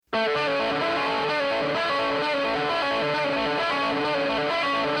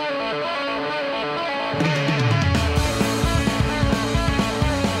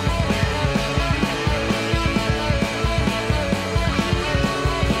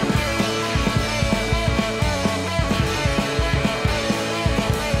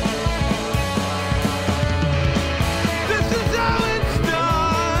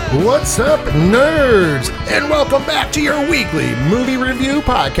What's up, nerds? And welcome back to your weekly movie review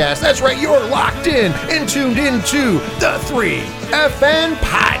podcast. That's right, you're locked in and tuned into the 3FN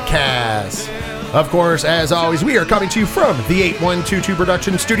Podcast. Of course, as always, we are coming to you from the 8122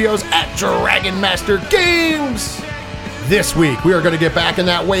 Production Studios at Dragon Master Games. This week, we are going to get back in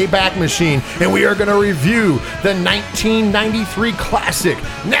that Wayback Machine, and we are going to review the 1993 classic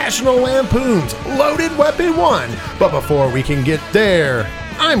National Lampoon's Loaded Weapon 1. But before we can get there,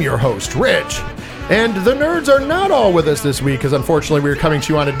 I'm your host, Rich. And the nerds are not all with us this week, because unfortunately we are coming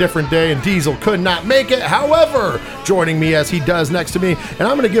to you on a different day, and Diesel could not make it. However, joining me as he does next to me, and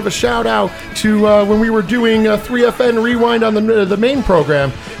I'm going to give a shout out to when we were doing 3FN Rewind on the main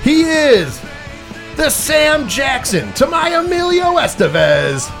program, he is the Sam Jackson to my Emilio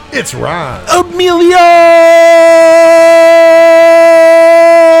Estevez. It's Ron. Emilio!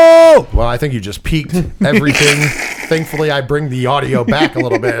 Well, I think you just peaked everything. Thankfully, I bring the audio back a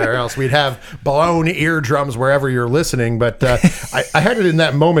little bit, or else we'd have blown eardrums wherever you're listening. But I had it in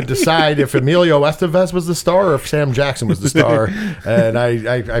that moment decide if Emilio Estevez was the star or if Sam Jackson was the star, and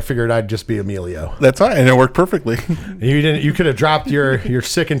I figured I'd just be Emilio. That's right, and it worked perfectly. You didn't. You could have dropped your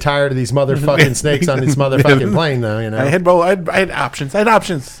sick and tired of these motherfucking snakes on this motherfucking plane, though. You know, I had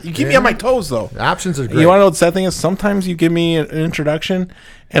options. You keep me on my toes, though. Options are great. You want to know what the sad thing is? Sometimes you give me an introduction,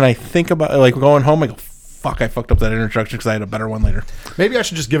 and I think about like going home. I go, "Fuck, I fucked up that introduction because I had a better one later." Maybe I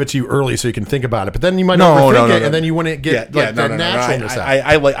should just give it to you early so you can think about it. But then you might overthink it, and then you wouldn't get naturalness out.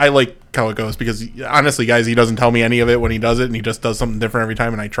 I like how it goes because honestly, guys, he doesn't tell me any of it when he does it, and he just does something different every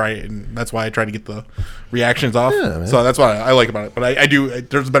time, and I try it, and that's why I try to get the reactions off. Yeah, so that's what I like about it. But I do.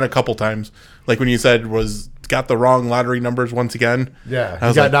 There's been a couple times, like when you said got the wrong lottery numbers once again. Yeah,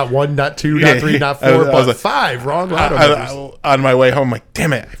 you got not 1, not 2, not 3, not 4, but like, 5 wrong lottery numbers. On my way home, I'm like,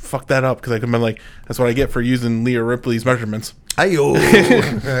 damn it, I fucked that up because I could have been like, that's what I get for using Leah Ripley's measurements. Ayo.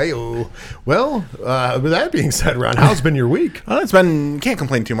 Ayo. Well, with that being said, Ron, how's been your week? It's been, can't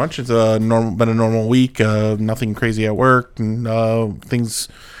complain too much. It's been a normal week. Nothing crazy at work, and things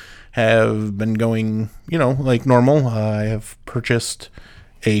have been going, like normal. I have purchased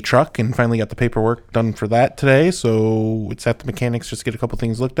a truck and finally got the paperwork done for that today, so it's at the mechanics just to get a couple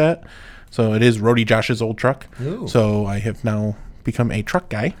things looked at. So it is Roadie Josh's old truck. Ooh. So I have now become a truck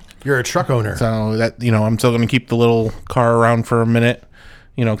guy. You're a truck owner. So that I'm still going to keep the little car around for a minute,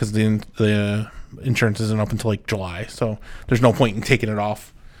 because the insurance isn't up until like July, so there's no point in taking it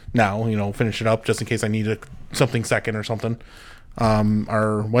off now. Finish it up just in case I need something second or something.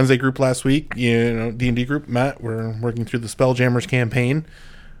 Our Wednesday group last week, D&D group met. We're working through the Spelljammers campaign.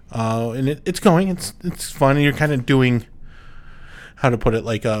 And it's going. It's fun. And you're kind of doing, how to put it,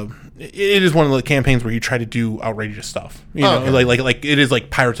 like it is one of the campaigns where you try to do outrageous stuff. Like it is like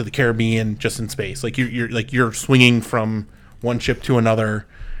Pirates of the Caribbean just in space. Like you're swinging from one ship to another.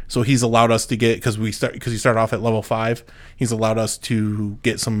 So he's allowed us to get, because you start off at level 5. He's allowed us to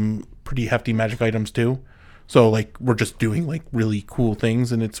get some pretty hefty magic items too. So like we're just doing like really cool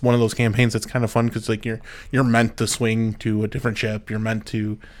things, and it's one of those campaigns that's kind of fun because like you're meant to swing to a different ship. You're meant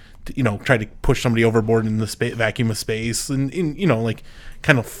to try to push somebody overboard in the vacuum of space, and like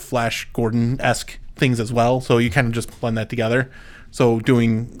kind of Flash Gordon-esque things as well. So you kind of just blend that together. So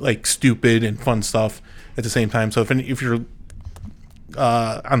doing like stupid and fun stuff at the same time. So if you're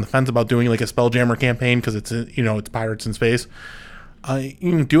on the fence about doing like a Spelljammer campaign because it's it's pirates in space,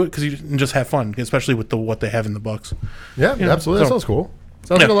 you can do it because you can just have fun, especially with what they have in the books. Yeah, absolutely. That sounds cool.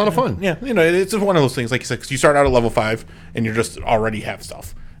 Sounds like a lot of fun. Yeah, it's just one of those things. Like you said, because you start out at level 5 and you just already have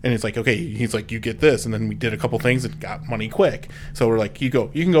stuff. And it's like, okay, he's like, you get this, and then we did a couple things and got money quick. So we're like, you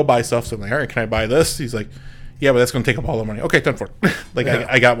can go buy stuff. So I'm like, all right, can I buy this? He's like, yeah, but that's going to take up all the money. Okay, done for it.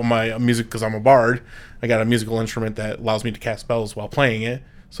 I got my music, because I'm a bard. I got a musical instrument that allows me to cast spells while playing it.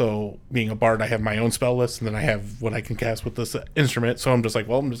 So being a bard, I have my own spell list, and then I have what I can cast with this instrument. So I'm just like,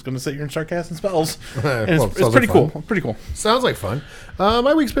 well, I'm just going to sit here and start casting spells. And it's pretty cool. Pretty cool. Sounds like fun.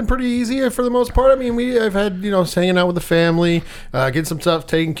 My week's been pretty easy for the most part. I mean, I've had, hanging out with the family, getting some stuff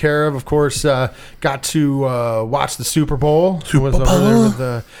taken care of. Of course, got to watch the Super Bowl. I was over there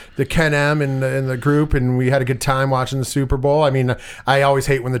with the Ken M and the group, and we had a good time watching the Super Bowl. I mean, I always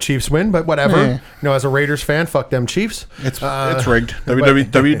hate when the Chiefs win, but whatever. As a Raiders fan, fuck them Chiefs. It's rigged.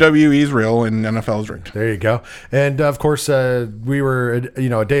 WWE is real and NFL is rigged. There you go. And of course, we were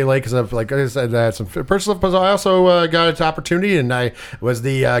a day late because of, like I said, I had some personal. But I also got an opportunity, and I was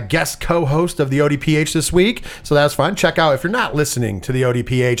the guest co-host of the ODPH this week, so that was fun. Check out, if you're not listening to the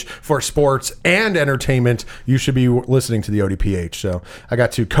ODPH for sports and entertainment, you should be listening to the ODPH. So I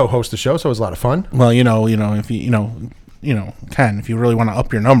got to co-host the show, so it was a lot of fun. Well, if you Ken, if you really want to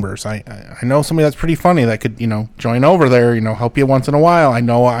up your numbers, I know somebody that's pretty funny that could, join over there, help you once in a while. I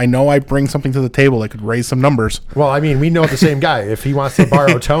know I bring something to the table that could raise some numbers. Well, I mean, we know the same guy. If he wants to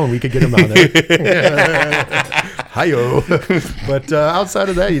borrow Tone, we could get him on there. Hi-yo. But outside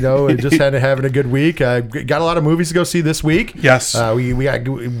of that, just having a good week. Got a lot of movies to go see this week. Yes. We got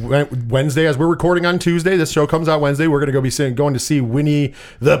Wednesday, as we're recording on Tuesday. This show comes out Wednesday. We're going to going to see Winnie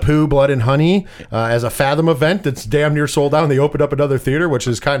the Pooh, Blood and Honey as a Fathom event that's damn near sold out. And they opened up another theater, which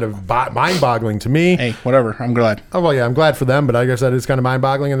is kind of mind-boggling to me. Hey, whatever. I'm glad. Oh, well, yeah, I'm glad for them, but like I said, it's kind of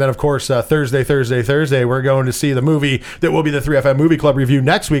mind-boggling. And then, of course, Thursday, we're going to see the movie that will be the 3FM Movie Club review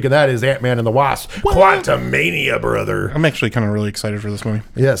next week, and that is Ant-Man and the Wasp, Quantumania, brother. I'm actually kind of really excited for this movie.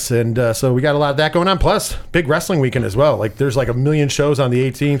 Yes, and so we got a lot of that going on. Plus, big wrestling weekend as well. Like, there's like a million shows on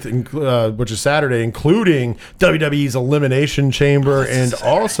the 18th, which is Saturday, including WWE's Elimination Chamber, and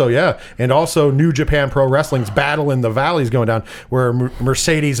also New Japan Pro Wrestling's Battle in the Valley is going down, where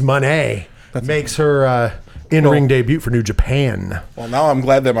Mercedes Moné makes her in-ring debut for New Japan. Well, now I'm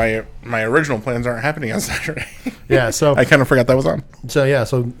glad that my original plans aren't happening on Saturday. Yeah, so I kind of forgot that was on. So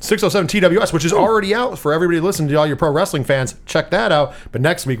 607 TWS, which is already out for everybody listening to all your pro wrestling fans. Check that out. But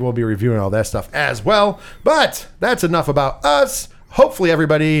next week we'll be reviewing all that stuff as well. But that's enough about us. Hopefully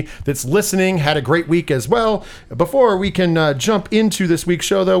everybody that's listening had a great week as well. Before we can jump into this week's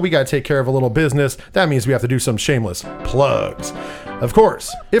show, though, we got to take care of a little business. That means we have to do some shameless plugs. Of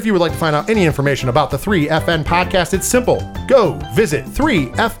course, if you would like to find out any information about the 3FN Podcast, it's simple. Go visit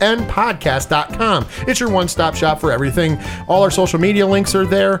 3fnpodcast.com. It's your one-stop shop for everything. All our social media links are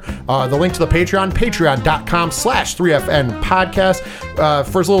there. The link to the Patreon, patreon.com/3FN Podcast.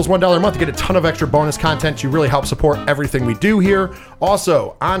 For as little as $1 a month, you get a ton of extra bonus content. You really help support everything we do here.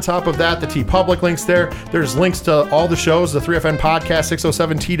 Also, on top of that, the TeePublic links there. There's links to all the shows, the 3FN Podcast,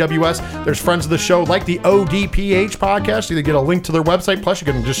 607 TWS. There's friends of the show like the ODPH Podcast. You get a link to their website. Plus, you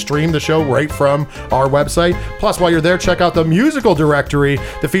can just stream the show right from our website. Plus, while you're there, check out the musical directory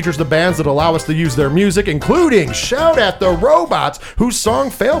that features the bands that allow us to use their music, including Shout at the Robots, whose song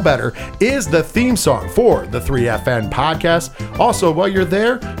Fail Better is the theme song for the 3FN Podcast. Also, while you're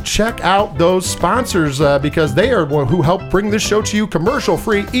there, check out those sponsors because they are who help bring this show to you commercial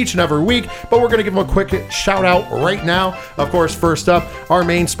free each and every week, but we're going to give them a quick shout out right now. Of course, first up, our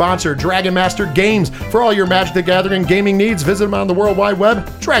main sponsor, Dragon Master Games. For all your Magic the Gathering gaming needs, visit them on the World Wide Web,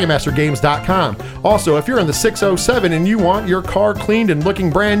 dragonmastergames.com. Also, if you're in the 607 and you want your car cleaned and looking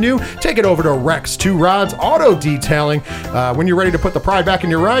brand new, take it over to Rex 2 Rods Auto Detailing. When you're ready to put the pride back in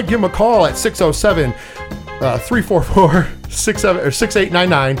your ride, give them a call at 607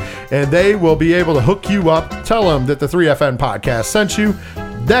 344-6899, and they will be able to hook you up. Tell them that the 3FN Podcast sent you.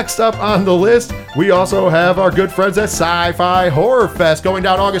 Next up on the list, we also have our good friends at Sci-Fi Horror Fest going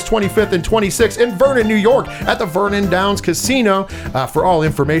down August 25th and 26th in Vernon, New York at the Vernon Downs Casino. For all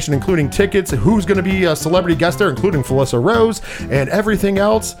information, including tickets, who's going to be a celebrity guest there, including Felissa Rose, and everything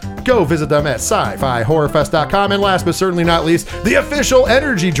else, go visit them at sci-fi-horrorfest.com. And last but certainly not least, the official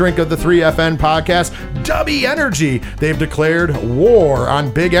energy drink of the 3FN Podcast, Dubby Energy. They've declared war on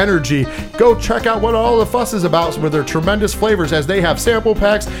Big Energy. Go check out what all the fuss is about with their tremendous flavors, as they have sample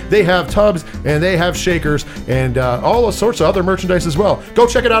packs, they have tubs, and they have shakers, and all sorts of other merchandise as well. Go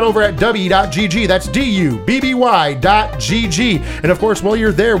check it out over at dubby.gg. That's DUBBY.GG. And of course, while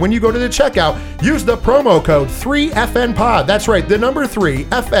you're there, when you go to the checkout, use the promo code 3FNPOD. That's right, the number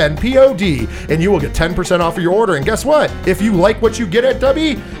 3FNPOD, and you will get 10% off of your order. And guess what? If you like what you get at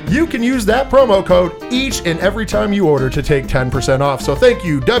Dubby, you can use that promo code each and every time you order to take 10% off. So thank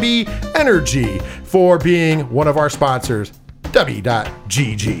you, Dubby Energy, for being one of our sponsors.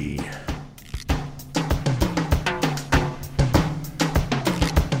 Dubby.gg.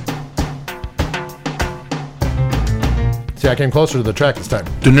 See, I came closer to the track this time.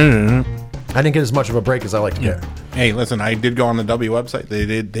 I didn't get as much of a break as I like to get. Hey, listen, I did go on the W website.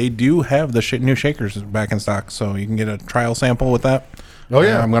 They do have the new shakers back in stock, so you can get a trial sample with that. Oh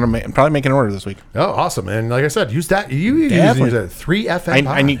yeah, I'm gonna probably make an order this week. Oh, awesome! And like I said, use that. You use it 3FN.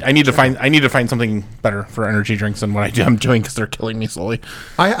 I need to find something better for energy drinks than what I'm doing because they're killing me slowly.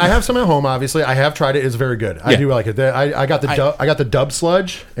 I have some at home. Obviously, I have tried it. It's very good. I do like it. I got the Dub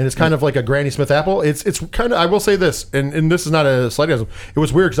Sludge, and it's kind of like a Granny Smith apple. It's kind of. I will say this, and this is not a slight. It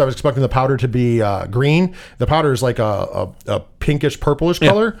was weird because I was expecting the powder to be green. The powder is like a pinkish purplish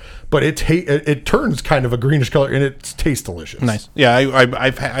color, but it turns kind of a greenish color and it tastes delicious. Nice. Yeah,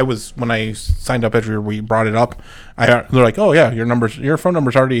 I was when I signed up after we brought it up. They're like, oh yeah, your phone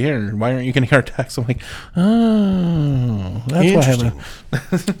number's already here. Why aren't you getting our text? I'm like, oh, that's what happened.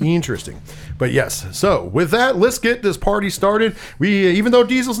 Interesting. But yes, so with that, let's get this party started. We, even though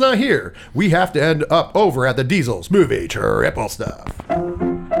Diesel's not here, we have to end up over at the Diesel's Movie Triple Stuff.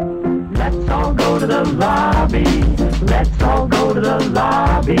 Let's all go to the lobby. Let's all go to the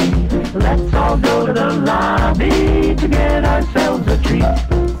lobby. Let's all go to the lobby to get ourselves a treat.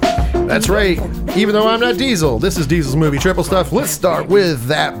 That's right. Even though I'm not Diesel, this is Diesel's Movie Triple Stuff. Let's start with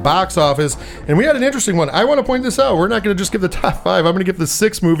that box office. And we had an interesting one. I want to point this out. We're not going to just give the top 5. I'm going to give the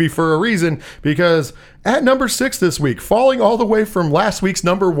 6th movie for a reason, because at number 6 this week, falling all the way from last week's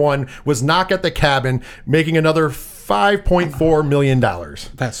number 1, was Knock at the Cabin, making another $5.4 million.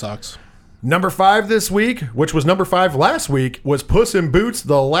 That sucks. Number 5 this week, which was number 5 last week, was Puss in Boots: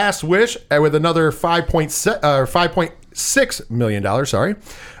 The Last Wish, with another $5.6 million. Sorry.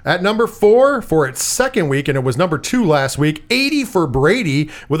 At number 4 for its second week, and it was number 2 last week, 80 for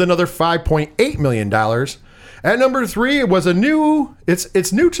Brady with another $5.8 million. At number 3, it was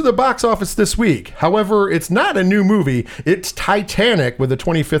it's new to the box office this week. However, it's not a new movie. It's Titanic with the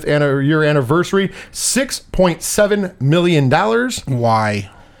 25th year anniversary, $6.7 million. Why?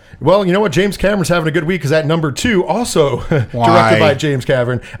 Well, you know what? James Cameron's having a good week, because at number 2, also directed by James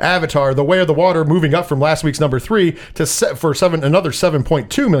Cameron, Avatar: The Way of the Water, moving up from last week's number 3 to another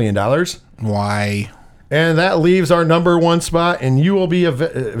 $7.2 million. Why? And that leaves our number 1 spot, and you will be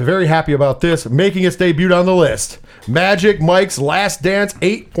very happy about this, making its debut on the list. Magic Mike's Last Dance,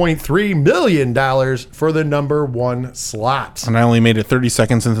 $8.3 million for the number 1 slot. And I only made it 30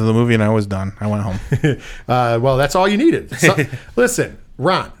 seconds into the movie, and I was done. I went home. Well, that's all you needed. Listen,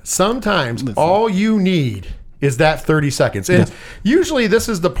 Ron, sometimes all you need is that 30 seconds. And usually this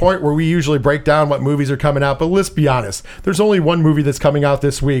is the point where we usually break down what movies are coming out. But let's be honest. There's only one movie that's coming out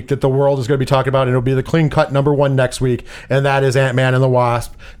this week that the world is going to be talking about, and it'll be the clean-cut number 1 next week. And that is Ant-Man and the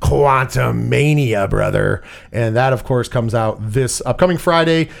Wasp: Quantumania, brother. And that, of course, comes out this upcoming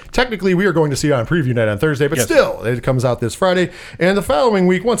Friday. Technically, we are going to see it on preview night on Thursday, but still, it comes out this Friday. And the following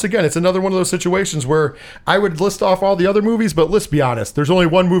week, once again, it's another one of those situations where I would list off all the other movies, but let's be honest. There's only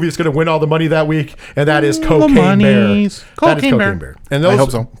one movie that's going to win all the money that week, and that is Cocaine Bear. That is Cocaine Bear. And those, I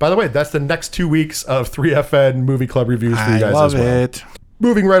hope so. By the way, that's the next 2 weeks of 3FN movie club reviews for you guys as well. I love it.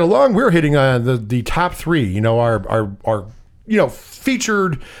 Moving right along, we're hitting the top 3. Our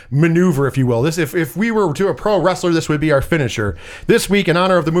featured maneuver, if you will. This, if we were to a pro wrestler, this would be our finisher. This week, in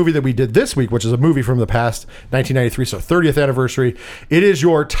honor of the movie that we did this week, which is a movie from the past, 1993, so 30th anniversary, it is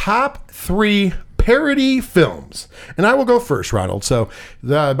your top 3 parody films. And I will go first, Ronald. So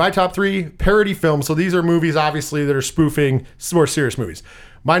my top 3 parody films. So these are movies, obviously, that are spoofing more serious movies.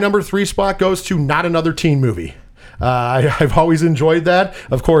 My number 3 spot goes to Not Another Teen Movie. I've always enjoyed that.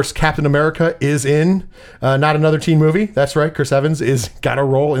 Of course, Captain America is in Not Another Teen Movie. That's right. Chris Evans is got a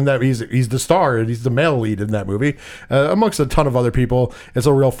role in that. He's the star. He's the male lead in that movie, amongst a ton of other people. It's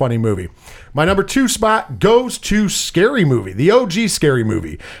a real funny movie. My number 2 spot goes to Scary Movie, the OG Scary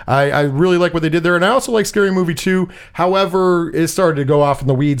Movie. I really like what they did there, and I also like Scary Movie 2. However, it started to go off in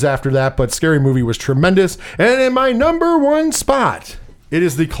the weeds after that, but Scary Movie was tremendous. And in my number 1 spot, it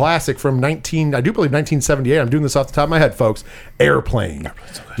is the classic from 1978. I'm doing this off the top of my head, folks. Airplane.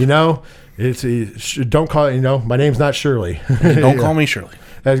 So don't call, my name's not Shirley. Don't call me Shirley.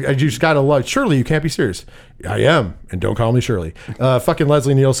 You just gotta love Shirley. You can't be serious. I am, and don't call me Shirley. Fucking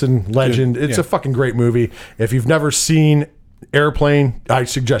Leslie Nielsen, legend. It's a fucking great movie. If you've never seen Airplane, I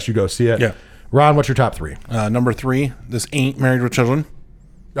suggest you go see it. Yeah. Ron, what's your top 3? Number 3, this ain't Married with Children.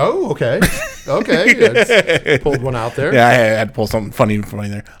 Oh, okay. Okay. Pulled one out there. Yeah, I had to pull something funny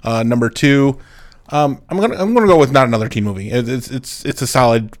there. Number 2, I'm gonna go with Not Another Teen Movie. It's a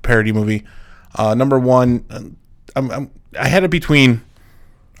solid parody movie. Number 1, I had it between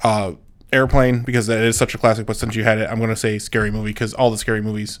Airplane, because that is such a classic, but since you had it, I'm gonna say Scary Movie, because all the Scary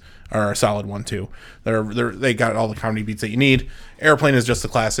movies are a solid one too. They got all the comedy beats that you need. Airplane is just a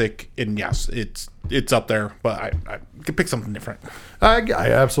classic, and yes, it's up there, but I could pick something different. I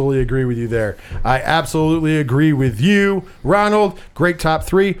absolutely agree with you there. I absolutely agree with you, Ronald. Great top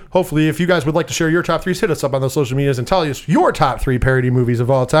 3. Hopefully, if you guys would like to share your top 3s, hit us up on those social medias and tell us your top 3 parody movies of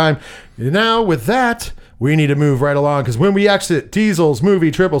all time. Now, with that, we need to move right along, because when we exit Diesel's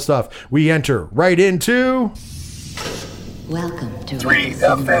Movie Triple Stuff, we enter right into... Welcome to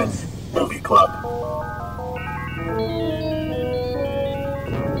 3FN Movie Club.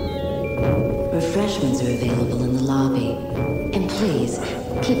 Refreshments are available in the lobby. And please,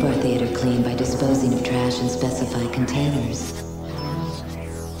 keep our theater clean by disposing of trash in specified containers.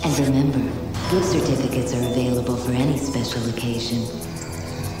 And remember, gift certificates are available for any special occasion.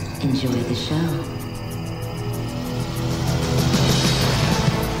 Enjoy the show.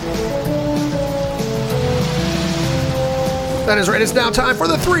 That is right. It's now time for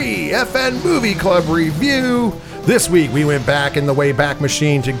the 3FN Movie Club review. This week, we went back in the Wayback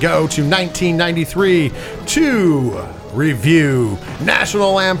Machine to go to 1993 to review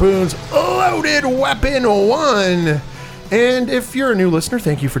National Lampoon's Loaded Weapon 1. And if you're a new listener,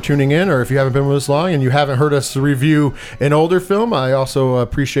 thank you for tuning in. Or if you haven't been with us long and you haven't heard us review an older film, I also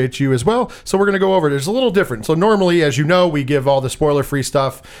appreciate you as well. So we're going to go over it. It's a little different. So normally, as you know, we give all the spoiler-free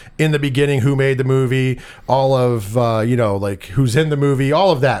stuff in the beginning, who made the movie, all of, like who's in the movie,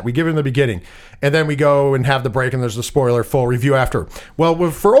 all of that. We give it in the beginning. And then we go and have the break, and there's the spoiler full review after.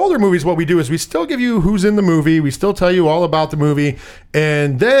 Well, for older movies, what we do is we still give you who's in the movie. We still tell you all about the movie.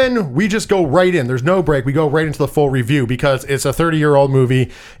 And then we just go right in. There's no break. We go right into the full review because it's a 30-year-old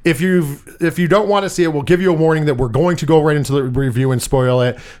movie. If you don't want to see it, we'll give you a warning that we're going to go right into the review and spoil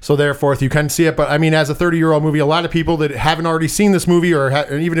it. So therefore, you can see it. But I mean, as a 30-year-old movie, a lot of people that haven't already seen this movie, or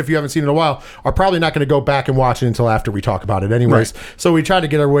even if you haven't seen it in a while, are probably not going to go back and watch it until after we talk about it anyways. Right. So we try to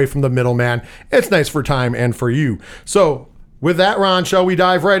get away from the middleman. It's nice for time and for you. So with that, Ron, shall we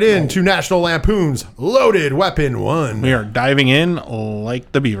dive right into National Lampoon's Loaded Weapon 1? We are diving in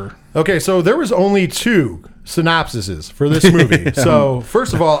like the beaver. Okay, so there was only 2 synopsises for this movie. So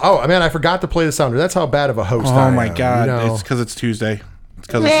first of all, I forgot to play the sounder. That's how bad of a host I am. Oh my God, it's because it's Tuesday.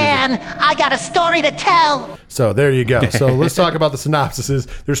 Man, I got a story to tell. So there you go. So let's talk about the synopsises.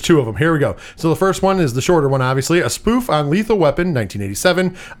 There's 2 of them. Here we go. So the first one is the shorter one, obviously. A spoof on Lethal Weapon,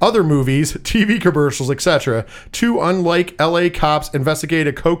 1987. Other movies, TV commercials, etc. 2 unlike LA cops investigate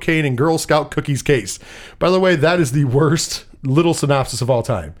a cocaine and Girl Scout cookies case. By the way, that is the worst little synopsis of all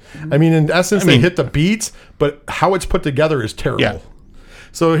time. I mean, in essence, they hit the beats, but how it's put together is terrible. Yeah.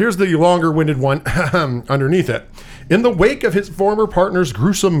 So here's the longer-winded one underneath it. In the wake of his former partner's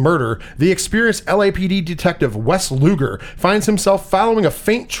gruesome murder, the experienced LAPD detective Wes Luger finds himself following a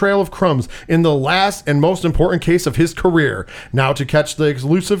faint trail of crumbs in the last and most important case of his career. Now to catch the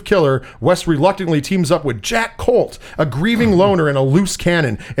elusive killer, Wes reluctantly teams up with Jack Colt, a grieving loner and a loose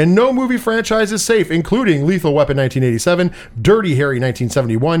cannon. And no movie franchise is safe, including Lethal Weapon 1987, Dirty Harry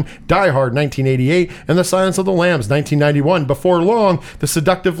 1971, Die Hard 1988, and The Silence of the Lambs 1991. Before long, the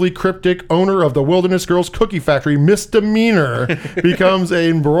seductively cryptic owner of the Wilderness Girls Cookie Factory, Misdemeanor, becomes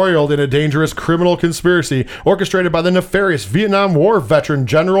embroiled in a dangerous criminal conspiracy orchestrated by the nefarious Vietnam War veteran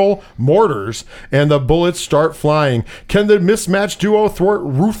General Mortars, and the bullets start flying. Can the mismatched duo thwart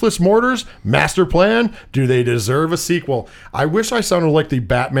ruthless Mortars? Master plan? Do they deserve a sequel? I wish I sounded like the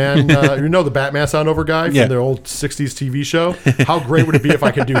Batman, the Batman soundover guy from the old 60s TV show. How great would it be if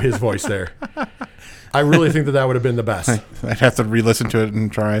I could do his voice there? I really think that would have been the best. I'd have to re-listen to it and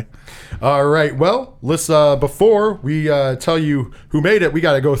try. All right. Well, let's before we tell you who made it, we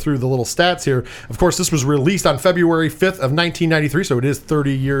got to go through the little stats here. Of course, this was released on February 5th of 1993, so it is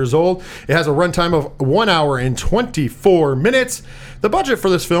 30 years old. It has a runtime of 1 hour and 24 minutes. The budget for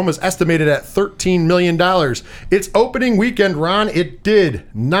this film is estimated at $13 million. Its opening weekend, Ron, it did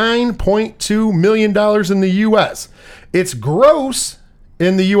 $9.2 million in the U.S. Its gross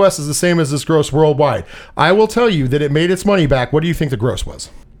in the U.S. is the same as this gross worldwide. I will tell you that it made its money back. What do you think the gross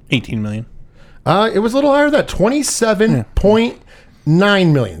was? 18 million. It was a little higher than that,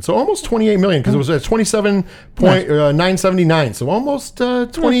 27.9 million. So almost 28 million, because it was at 27.979. So almost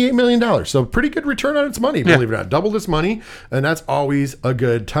 $28 million. So pretty good return on its money, believe it or not. Doubled its money, and that's always a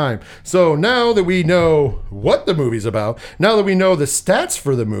good time. So now that we know what the movie's about, now that we know the stats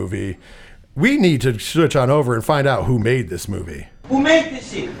for the movie, we need to switch on over and find out who made this movie. Who made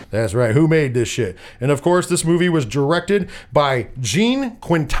this shit? That's right. Who made this shit? And of course, this movie was directed by Gene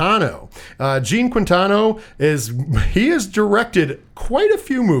Quintano. Gene Quintano has directed quite a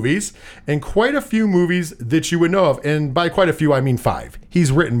few movies, and quite a few movies that you would know of. And by quite a few, I mean 5.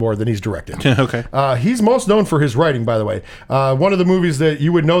 He's written more than he's directed. Okay. He's most known for his writing, by the way. One of the movies that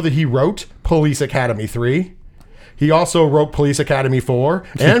you would know that he wrote, Police Academy 3. He also wrote Police Academy 4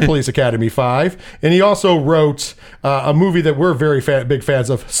 and Police Academy 5. And he also wrote a movie that we're very big fans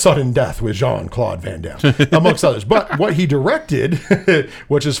of, Sudden Death, with Jean-Claude Van Damme, amongst others. But what he directed,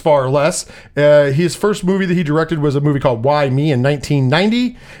 which is far less, his first movie that he directed was a movie called Why Me in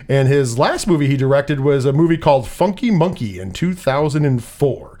 1990. And his last movie he directed was a movie called Funky Monkey in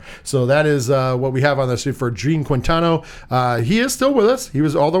 2004. So that is what we have on this for Gene Quintano. He is still with us.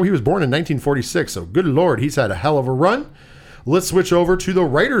 Although he was born in 1946. So good Lord, he's had a hell of a run. let's switch over to the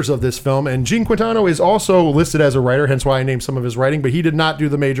writers of this film. And Gene Quintano is also listed as a writer, hence why I named some of his writing, but he did not do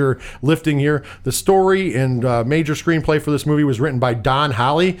the major lifting here. The story and major screenplay for this movie was written by Don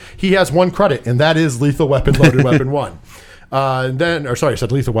Holly. He has one credit, and that is Lethal Weapon, Loaded Weapon 1. I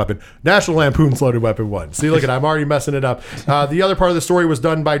said Lethal Weapon. National Lampoon's Loaded Weapon 1. See, look at, I'm already messing it up. The other part of the story was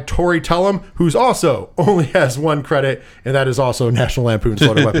done by Tori Tellum, who's also only has one credit, and that is also National Lampoon's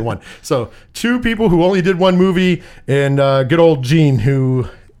Loaded Weapon 1. So, two people who only did one movie, and good old Gene, who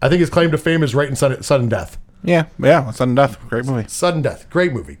I think his claim to fame is writing Sudden Death. Yeah, Sudden Death, great movie. Sudden Death,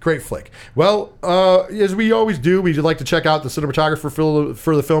 great movie, great flick. Well, as we always do, we like to check out the cinematographer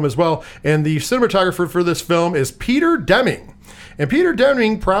for the film as well. And the cinematographer for this film is Peter Deming. And Peter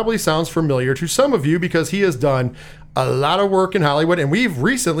Deming probably sounds familiar to some of you because he has done a lot of work in Hollywood, and we've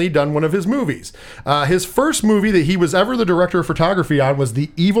recently done one of his movies. His first movie that he was ever the director of photography on was The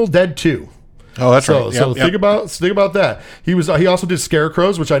Evil Dead 2. Oh, that's right. So think about that. He also did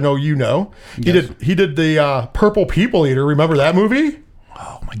Scarecrows, which I know you know. He did the Purple People Eater. Remember that movie?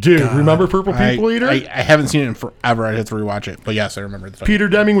 Oh my dude! God. Remember Purple People Eater? I haven't seen it in forever. I'd have to rewatch it, but yes, I remember the film. Peter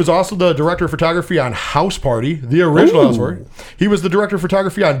Deming was also the director of photography on House Party, the original House Party. He was the director of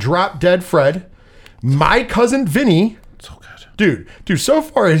photography on Drop Dead Fred, My Cousin Vinny. So good. Dude, so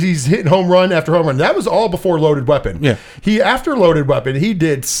far as he's hitting home run after home run. That was all before Loaded Weapon. Yeah. After Loaded Weapon, he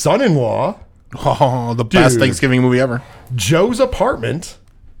did Son-in-Law. Oh, the best Thanksgiving movie ever. Joe's Apartment.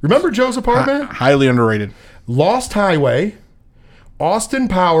 Remember Joe's Apartment? Highly underrated. Lost Highway. Austin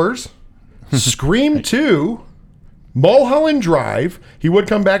Powers. Scream 2. Mulholland Drive. He would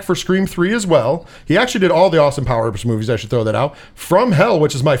come back for Scream 3 as well. He actually did all the Austin Powers movies, I should throw that out. From Hell,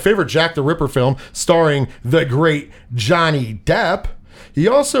 which is my favorite Jack the Ripper film, starring the great Johnny Depp. He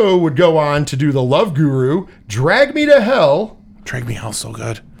also would go on to do The Love Guru, Drag Me to Hell. Drag Me to Hell, so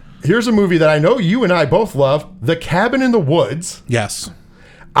good. Here's a movie that I know you and I both love, The Cabin in the Woods. Yes.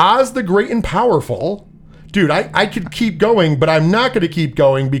 Oz the Great and Powerful. Dude, I could keep going, but I'm not going to keep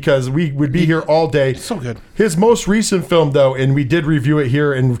going because we would be here all day. So good. His most recent film, though, and we did review it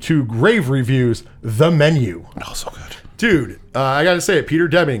here in 2 grave reviews, The Menu. Oh, so good. Dude, I got to say it, Peter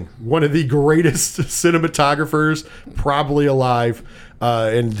Deming, one of the greatest cinematographers probably alive.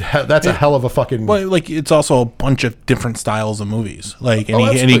 And that's a hell of a fucking... Well, like, it's also a bunch of different styles of movies. Like, and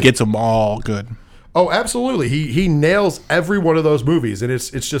absolutely. he gets them all good. Oh, absolutely. He nails every one of those movies, and it's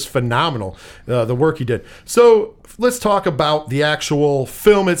just phenomenal, the work he did. So let's talk about the actual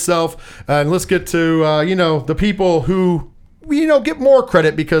film itself, and let's get to, the people who, get more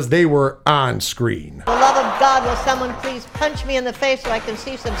credit because they were on screen. For the love of God, will someone please punch me in the face so I can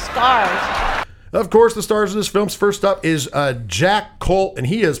see some scars? Of course, the stars of this film, first up is Jack Colt, and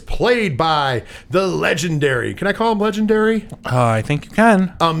he is played by the legendary, can I call him legendary? I think you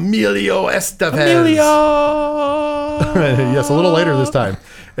can. Emilio Estevez. Emilio! Yes, a little later this time.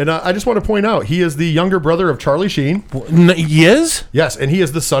 And I just want to point out, he is the younger brother of Charlie Sheen. He is? Yes, and he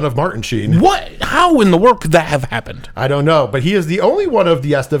is the son of Martin Sheen. What? How in the world could that have happened? I don't know, but he is the only one of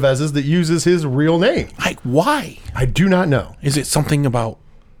the Estevezes that uses his real name. Like, why? I do not know. Is it something about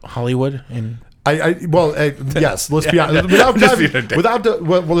Hollywood and... Yes, let's be honest.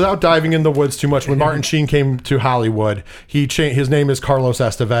 Without diving in the woods too much, when Martin Sheen came to Hollywood, his name is Carlos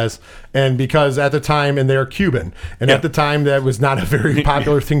Estevez, and because at the time, and they're Cuban, and at the time that was not a very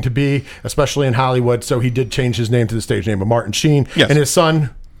popular thing to be, especially in Hollywood, so he did change his name to the stage name of Martin Sheen, and his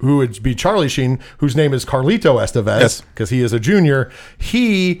son, who would be Charlie Sheen, whose name is Carlito Estevez, because he is a junior,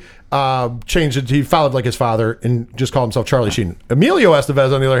 he changed it. He followed like his father and just called himself Charlie Sheen. Emilio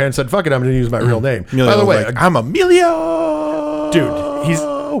Estevez, on the other hand, said, fuck it, I'm going to use my real name. By the way, I'm Emilio. Dude,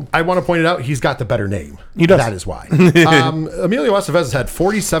 I want to point it out, he's got the better name. He does. That is why. Emilio Estevez has had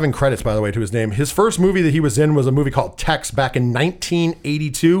 47 credits, by the way, to his name. His first movie that he was in was a movie called Tex back in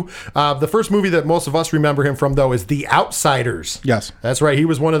 1982. The first movie that most of us remember him from, though, is The Outsiders. Yes. That's right. He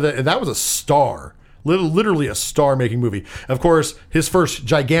was that was a star. Literally a star-making movie. Of course, his first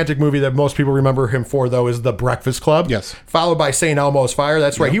gigantic movie that most people remember him for, though, is The Breakfast Club. Yes. Followed by St. Elmo's Fire.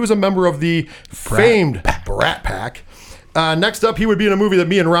 That's right. He was a member of the famed Brat Pack. Next up, he would be in a movie that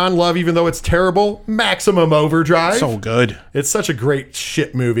me and Ron love, even though it's terrible, Maximum Overdrive. So good. It's such a great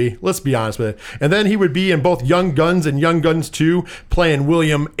shit movie. Let's be honest with it. And then he would be in both Young Guns and Young Guns 2, playing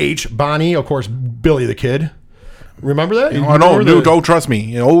William H. Bonney, of course, Billy the Kid. Remember that? Don't trust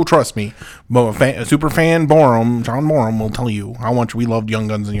me. Trust me. Super fan Borum, John Borum, will tell you how much we loved Young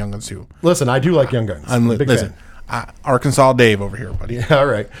Guns and Young Guns 2. Listen, I do like Young Guns. Listen, Arkansas Dave over here, buddy. Yeah, all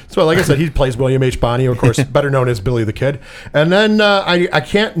right. So, like I said, he plays William H. Bonney, of course, better known as Billy the Kid. And then I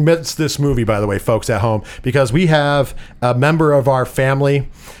can't miss this movie, by the way, folks at home, because we have a member of our family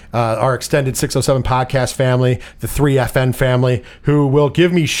our extended 607 podcast family, the 3FN family, who will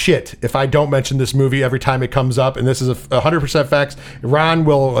give me shit if I don't mention this movie every time it comes up. And this is 100% facts. Ron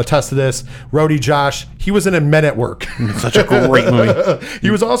will attest to this. Rody Josh, he was in Men at Work. Such a great movie. He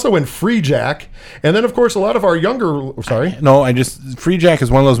was also in Free Jack. And then, of course, a lot of our younger... Sorry? Free Jack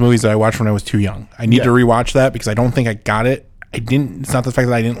is one of those movies that I watched when I was too young. I need to rewatch that because I don't think I got it. It's not the fact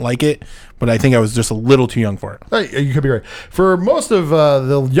that I didn't like it, but I think I was just a little too young for it. You could be right. For most of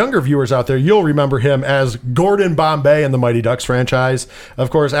the younger viewers out there, you'll remember him as Gordon Bombay in the Mighty Ducks franchise.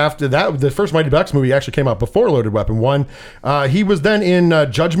 Of course, after that, the first Mighty Ducks movie actually came out before Loaded Weapon 1. He was then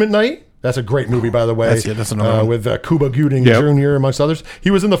in Judgment Night. That's a great movie, by the way. That's another one. With Cuba Gooding Jr., amongst others. He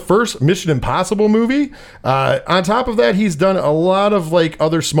was in the first Mission Impossible movie. On top of that, he's done a lot of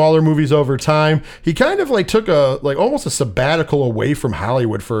other smaller movies over time. He kind of took almost a sabbatical away from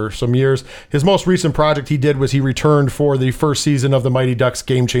Hollywood for some years. His most recent project he did was he returned for the first season of the Mighty Ducks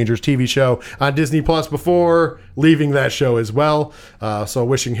Game Changers TV show on Disney Plus before leaving that show as well. So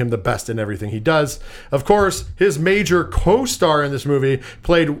wishing him the best in everything he does. Of course, his major co-star in this movie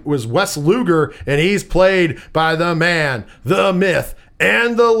was Wes Luger, and he's played by the man, the myth,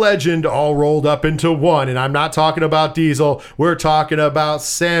 and the legend all rolled up into one. And I'm not talking about Diesel. We're talking about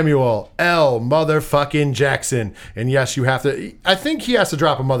Samuel L. motherfucking Jackson. And yes, I think he has to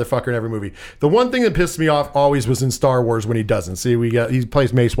drop a motherfucker in every movie. The one thing that pissed me off always was in Star Wars when he doesn't. See, he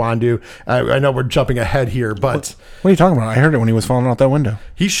plays Mace Windu. I know we're jumping ahead here, but... What are you talking about? I heard it when he was falling out that window.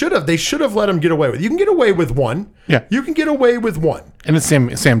 They should have let him get away with it. You can get away with one. Yeah. You can get away with one. And it's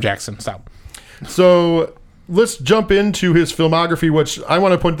Sam Jackson. Stop. So... let's jump into his filmography, which I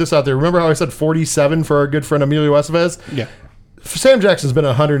want to point this out there. Remember how I said 47 for our good friend Emilio Estevez? Yeah. Sam Jackson's been in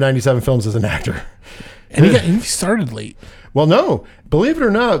 197 films as an actor. And he started late. Well, no. Believe it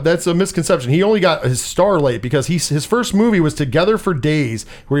or not, that's a misconception. He only got his star late because his first movie was Together for Days,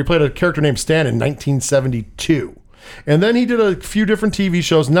 where he played a character named Stan in 1972. And then he did a few different TV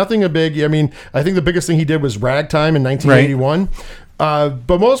shows, nothing big. I mean, I think the biggest thing he did was Ragtime in 1981. Right.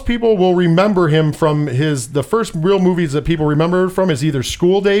 But most people will remember him from the first real movies that people remember from is either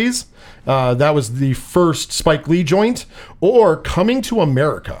School Days, that was the first Spike Lee joint, or Coming to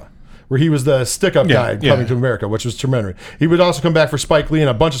America, where he was the stick-up guy coming to America, which was tremendous. He would also come back for Spike Lee in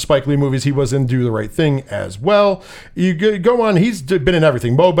a bunch of Spike Lee movies. He was in Do the Right Thing as well. You go on, he's been in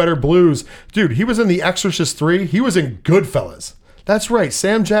everything. Mo Better Blues. Dude, he was in The Exorcist 3. He was in Goodfellas. That's right.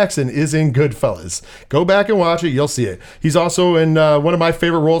 Sam Jackson is in Goodfellas. Go back and watch it. You'll see it. He's also in one of my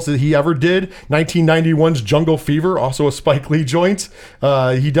favorite roles that he ever did, 1991's Jungle Fever, also a Spike Lee joint.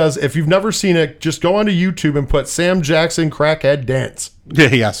 He does, if you've never seen it, just go onto YouTube and put Sam Jackson Crackhead Dance. Yeah,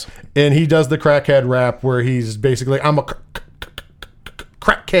 yes. And he does the crackhead rap where he's basically, I'm a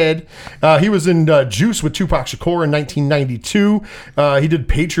crackhead. He was in Juice with Tupac Shakur in 1992. He did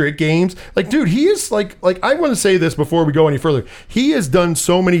Patriot Games. Dude, he is like I want to say this before we go any further. He has done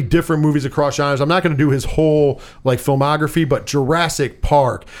so many different movies across genres. I'm not going to do his whole filmography, but Jurassic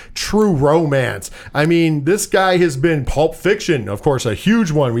Park, True Romance. I mean, this guy has been Pulp Fiction, of course, a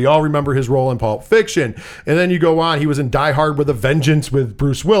huge one. We all remember his role in Pulp Fiction. And then you go on, he was in Die Hard with a Vengeance with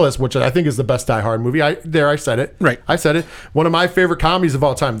Bruce Willis, which I think is the best Die Hard movie. I said it. Right. I said it. One of my favorite comedies of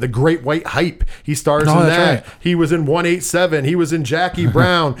all time, The Great White Hype. He stars in that. Right. He was in 187. He was in Jackie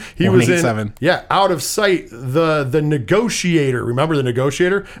Brown. He was in Out of Sight, the Negotiator. Remember The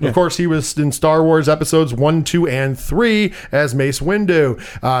Negotiator? Yeah. Of course, he was in Star Wars episodes 1, 2, and 3 as Mace Windu.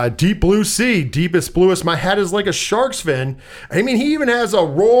 Deep Blue Sea, Deepest Bluest. My head is like a shark's fin. I mean, he even has a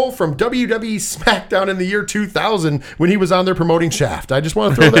role from WWE SmackDown in the year 2000 when he was on there promoting Shaft. I just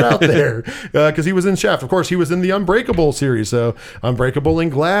want to throw that out there because he was in Shaft. Of course, he was in the Unbreakable series, so Unbreakable in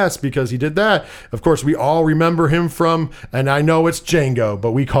Glass, because he did that. Of course, we all remember him from, and I know it's Django,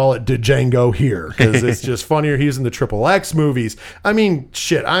 but we call it Django here because it's just funnier. He's in the Triple X movies. I mean,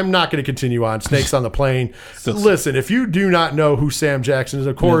 shit, I'm not going to continue on. Snakes on the Plane. Listen, if you do not know who Sam Jackson is,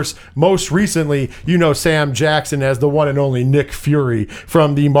 of course, most recently, you know Sam Jackson as the one and only Nick Fury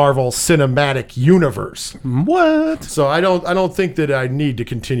from the Marvel Cinematic Universe. What? So I don't think that I need to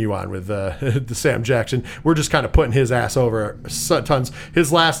continue on with the Sam Jackson. We're just kind of putting his ass over tons.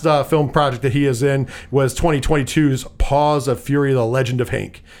 His last film project that he is in was 2022's Paws of Fury, The Legend of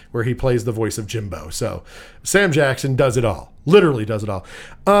Hank, where he plays the voice of Jimbo. So Sam Jackson does it all. Literally does it all.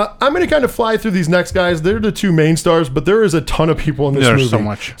 I'm going to kind of fly through these next guys. They're the two main stars, but there is a ton of people in this movie. There's so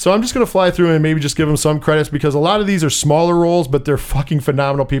much. So I'm just going to fly through and maybe just give them some credits because a lot of these are smaller roles, but they're fucking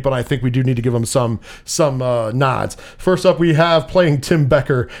phenomenal people, and I think we do need to give them some nods. First up, we have playing Tim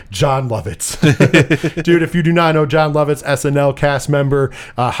Becker, John Lovitz. Dude, if you do not know John Lovitz, SNL cast member,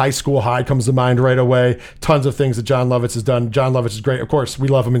 High School High comes to mind right away. Tons of things that John Lovitz has done. John Lovitz is great. Of course, we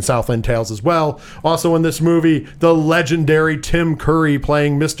love him in Southland Tales as well. Also in this movie, the legendary Tim Curry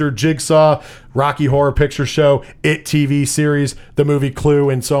playing Mr. Jigsaw, Rocky Horror Picture Show, It TV series, the movie Clue,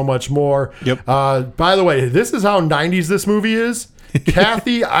 and so much more. Yep. By the way, this is how 90s this movie is.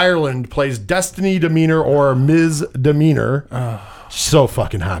 Kathy Ireland plays Destiny Demeanor, or Ms. Demeanor. So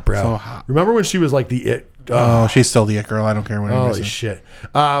fucking hot, bro. So hot. Remember when she was like the It? Oh, she's still the it girl. I don't care what Holy shit.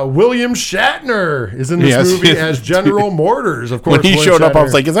 William Shatner is in this Yes. movie as General Mortars, of course. When he William showed up, I Shatner.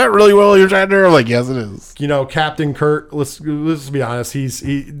 was like, "Is that really William Shatner?" I'm like, "Yes, it is." You know, Captain Kirk. Let's be honest.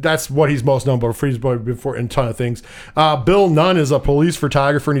 That's what he's most known for. He's before in a ton of things. Bill Nunn is a police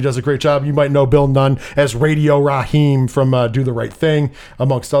photographer, and he does a great job. You might know Bill Nunn as Radio Raheem from Do the Right Thing,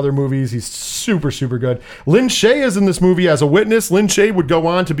 amongst other movies. He's super, super good. Lynn Shay is in this movie as a witness. Lynn Shay would go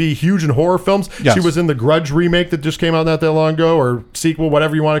on to be huge in horror films. Yes. She was in the Grudge remake that just came out not that long ago, or sequel,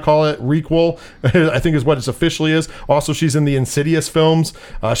 whatever you want to call it, requel, I think is what it officially is. Also, she's in the Insidious films.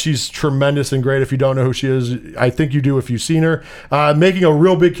 She's tremendous and great. If you don't know who she is, I think you do if you've seen her. Making a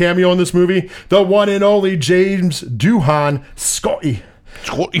real big cameo in this movie, the one and only James Doohan Scotty.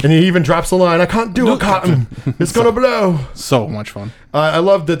 And he even drops the line, "I can't do a cotton. It's going to blow." So much fun. I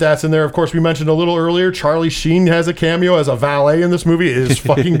love that that's in there. Of course, we mentioned a little earlier, Charlie Sheen has a cameo as a valet in this movie. It is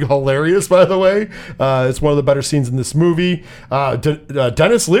fucking hilarious, by the way. It's one of the better scenes in this movie.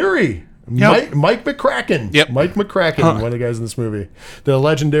 Dennis Leary. Yep. Mike McCracken. Yep. Mike McCracken, one of the guys in this movie. The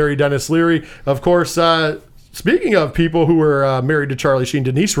legendary Dennis Leary. Of course, speaking of people who were married to Charlie Sheen,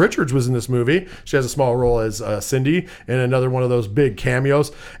 Denise Richards was in this movie. She has a small role as Cindy, and another one of those big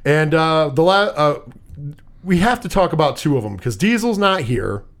cameos. And we have to talk about two of them because Diesel's not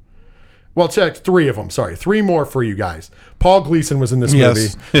here. Well, check three of them. Sorry, three more for you guys. Paul Gleason was in this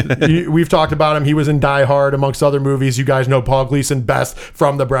Yes. movie. We've talked about him. He was in Die Hard, amongst other movies. You guys know Paul Gleason best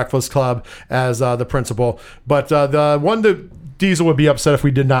from The Breakfast Club as the principal. But the one that Diesel would be upset if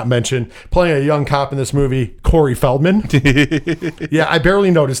we did not mention, playing a young cop in this movie, Corey Feldman. Yeah, I barely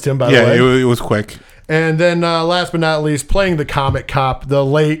noticed him, by the way. Yeah, it was quick. And then last but not least, playing the comic cop, the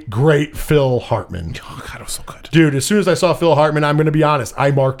late, great Phil Hartman. Oh, God, it was so good. Dude, as soon as I saw Phil Hartman, I'm going to be honest,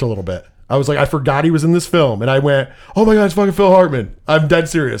 I marked a little bit. I was like, I forgot he was in this film. And I went, oh my God, it's fucking Phil Hartman. I'm dead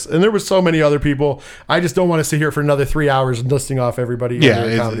serious. And there was so many other people. I just don't want to sit here for another 3 hours listing off everybody in their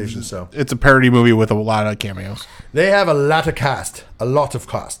accommodations. So it's a parody movie with a lot of cameos. they have a lot of cast.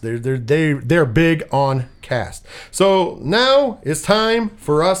 They're big on cast. So now it's time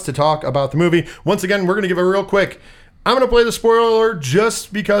for us to talk about the movie. Once again, we're going to give a real quick. I'm going to play the spoiler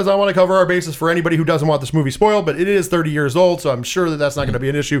just because I want to cover our bases for anybody who doesn't want this movie spoiled, but it is 30 years old, so I'm sure that that's not going to be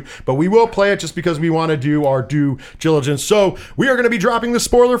an issue. But we will play it just because we want to do our due diligence. So we are going to be dropping the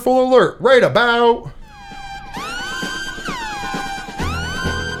spoiler full alert right about...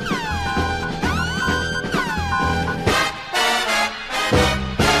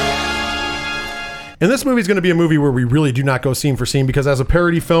 And this movie is going to be a movie where we really do not go scene for scene because as a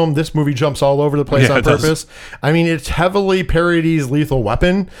parody film, this movie jumps all over the place on purpose. I mean, it heavily parodies Lethal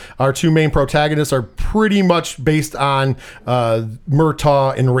Weapon. Our two main protagonists are pretty much based on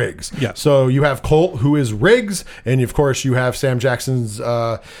Murtaugh and Riggs. Yeah. So you have Colt, who is Riggs, and of course you have Sam Jackson's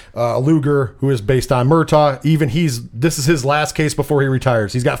Luger, who is based on Murtaugh. This is his last case before he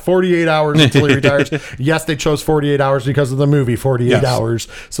retires. He's got 48 hours until he retires. Yes, they chose 48 hours because of the movie 48 Hours.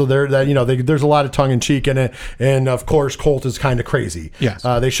 So there's a lot of tongue in cheek in it, and of course Colt is kind of crazy. Yes.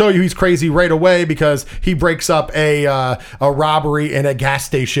 They show you he's crazy right away because he breaks up a robbery in a gas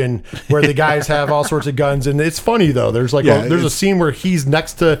station where the guys have all sorts of guns, and it's funny though. There's a scene where he's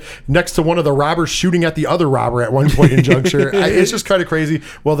next to one of the robbers shooting at the other robber at one point in juncture. It's just kind of crazy.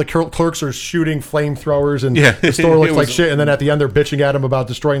 Well, the clerks are shooting flamethrowers, and the store looks like shit. And then at the end, they're bitching at him about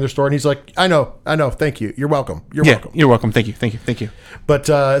destroying their store, and he's like, "I know, thank you, you're welcome, welcome, you're welcome, thank you." But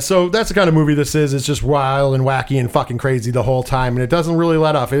so that's the kind of movie this is. It's just wild and wacky and fucking crazy the whole time, and it doesn't really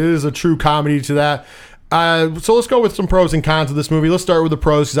let up. It is a true comedy to that. So let's go with some pros and cons of this movie. Let's start with the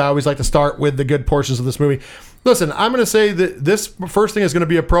pros because I always like to start with the good portions of this movie. Listen, I'm going to say that this first thing is going to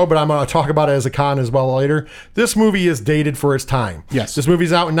be a pro, but I'm going to talk about it as a con as well later. This movie is dated for its time. Yes. This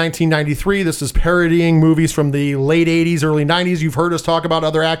movie's out in 1993. This is parodying movies from the late 80s, early 90s. You've heard us talk about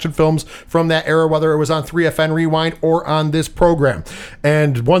other action films from that era, whether it was on 3FN Rewind or on this program.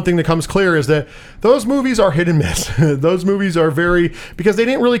 And one thing that comes clear is that those movies are hit and miss. Those movies are because they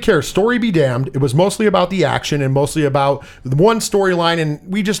didn't really care. Story be damned. It was mostly about the action and mostly about one storyline, and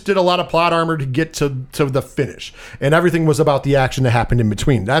we just did a lot of plot armor to get to the finish. And everything was about the action that happened in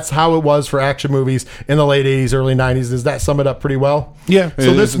between. That's how it was for action movies in the late 80s, early 90s. Does that sum it up pretty well? Yeah.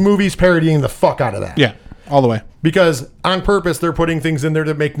 So this movie's parodying the fuck out of that. Yeah. all the way. Because on purpose, they're putting things in there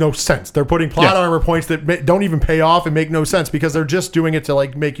that make no sense. They're putting plot armor points that don't even pay off and make no sense because they're just doing it to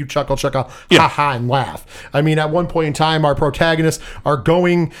like make you chuckle, ha, and laugh. I mean, at one point in time, our protagonists are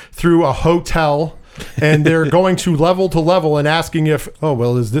going through a hotel and they're going to level and asking if,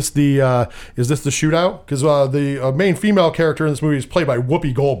 is this the shootout? Because the main female character in this movie is played by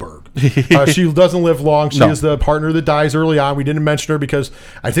Whoopi Goldberg. She doesn't live long. She is the partner that dies early on. We didn't mention her because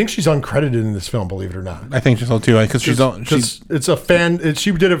I think she's uncredited in this film, believe it or not. I think so too, because it's a fan.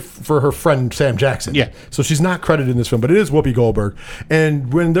 She did it for her friend Sam Jackson. Yeah, so she's not credited in this film, but it is Whoopi Goldberg.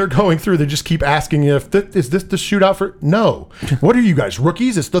 And when they're going through, they just keep asking if is this the shootout for? No. What are you guys,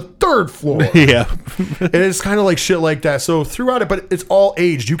 rookies? It's the third floor. Yeah. And it's kind of like shit like that. So throughout it, but it's all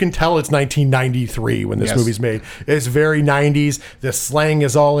aged. You can tell it's 1993 when this movie's made. It's very 90s. The slang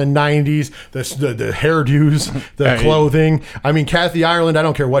is all in 90s. The hairdos, the clothing. I mean, Kathy Ireland, I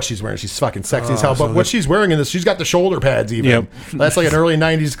don't care what she's wearing. She's fucking sexy as hell. But what she's wearing in this, she's got the shoulder pads even. Yep. That's like an early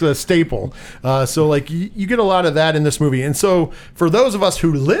 90s staple. So like you get a lot of that in this movie. And so for those of us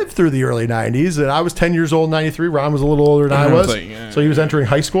who lived through the early 90s, and I was 10 years old in 93, Ron was a little older than I was. So he was entering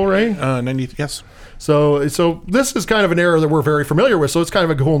high school, right? 90, yes. So this is kind of an era that we're very familiar with. So it's kind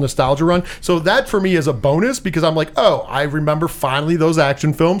of a cool nostalgia run. So that for me is a bonus because I'm like, I remember finally those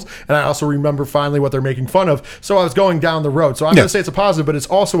action films. And I also remember finally what they're making fun of. So I was going down the road. So I'm going to say it's a positive, but it's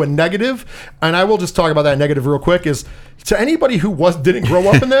also a negative. And I will just talk about that negative real quick is to anybody who didn't grow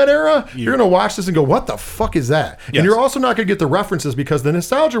up in that era, you're going to watch this and go, what the fuck is that? Yes. And you're also not going to get the references because the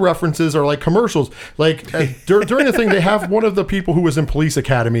nostalgia references are like commercials. Like during the thing, they have one of the people who was in Police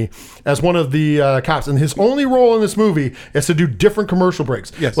Academy as one of the cops. And his only role in this movie is to do different commercial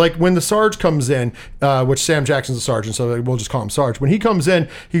breaks. Yes. Like when the Sarge comes in, which Sam Jackson's a sergeant, so we'll just call him Sarge. When he comes in,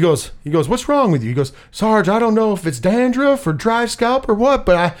 he goes, what's wrong with you? He goes, Sarge, I don't know if it's dandruff or dry scalp or what,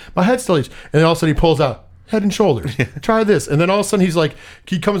 but my head still aches. And then all of a sudden he pulls out Head and Shoulders. Try this. And then all of a sudden he's like,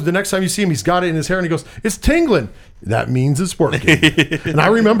 he comes the next time you see him, he's got it in his hair and he goes, it's tingling. That means it's working. And I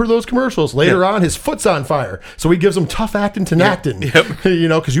remember those commercials. Later on, his foot's on fire. So he gives him tough actin to Nactin,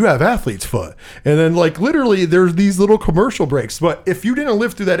 because you have athlete's foot. And then like literally there's these little commercial breaks. But if you didn't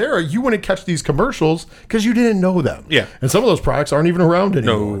live through that era, you wouldn't catch these commercials because you didn't know them. Yeah. And some of those products aren't even around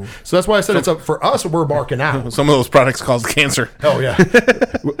anymore. No. So that's why I said it's up for us, we're marking out. Some of those products cause cancer. Oh, yeah.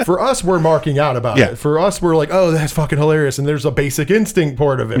 For us, we're marking out about it. For us, we're like, that's fucking hilarious. And there's a Basic Instinct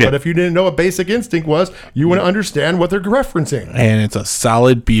part of it. But if you didn't know what Basic Instinct was, you wouldn't understand what they're referencing. And it's a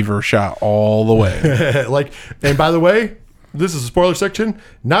solid beaver shot all the way. And by the way, this is a spoiler section.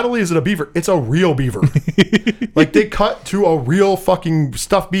 Not only is it a beaver, it's a real beaver. Like they cut to a real fucking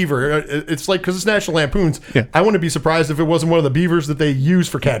stuffed beaver. It's like, because it's National Lampoons. Yeah. I wouldn't be surprised if it wasn't one of the beavers that they use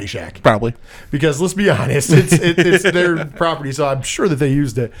for Caddyshack. Probably. Because let's be honest, it's their property, so I'm sure that they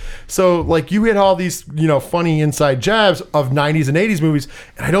used it. So like you had all these, funny inside jabs of 90s and 80s movies.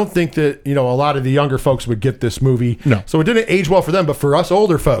 And I don't think that, a lot of the younger folks would get this movie. No. So it didn't age well for them. But for us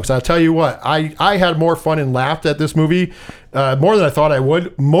older folks, I'll tell you what, I had more fun and laughed at this movie. More than I thought I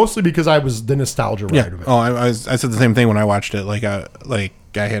would, mostly because I was the nostalgia ride of it. Oh, I said the same thing when I watched it. Like I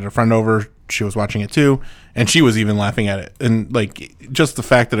had a friend over, she was watching it too, and she was even laughing at it. And like just the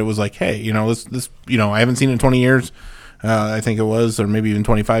fact that it was like, hey, this I haven't seen it in 20 years. I think it was, or maybe even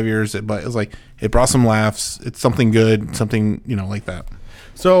 25 years. But it was like it brought some laughs. It's something good, something like that.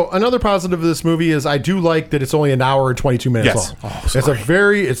 So another positive of this movie is I do like that it's only an hour and 22 minutes long. Oh,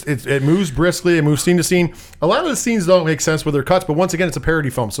 it moves briskly, it moves scene to scene. A lot of the scenes don't make sense with their cuts, but once again, it's a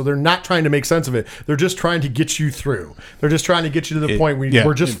parody film, so they're not trying to make sense of it. They're just trying to get you through. They're just trying to get you to the point where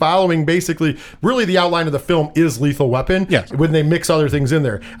we're just following basically, really the outline of the film is Lethal Weapon when they mix other things in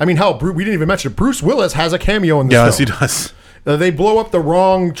there. I mean, hell, we didn't even mention it. Bruce Willis has a cameo in this film. Yes, he does. They blow up the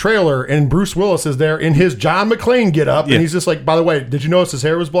wrong trailer, and Bruce Willis is there in his John McClane get-up, and he's just like, by the way, did you notice his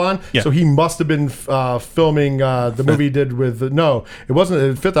hair was blonde? Yeah. So he must have been filming the movie he did with... No, it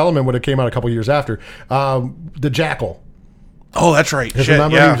wasn't. Fifth Element would have came out a couple years after. The Jackal. Oh, that's right. Shit,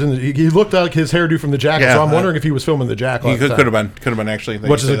 remember, he looked like his hairdo from The Jackal, so I'm wondering if he was filming The Jackal. He could have been actually.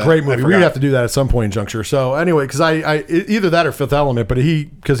 Which is a great movie. We have to do that at some point in juncture. So anyway, because I either that or Fifth Element, but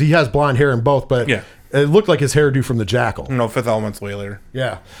because he has blonde hair in both, but it looked like his hairdo from The Jackal. No, Fifth Element's way later.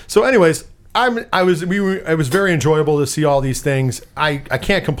 Yeah. So anyways, it was very enjoyable to see all these things. I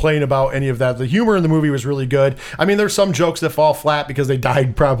can't complain about any of that. The humor in the movie was really good. I mean, there's some jokes that fall flat because they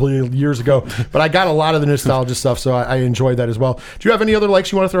died probably years ago, but I got a lot of the nostalgia stuff, so I enjoyed that as well. Do you have any other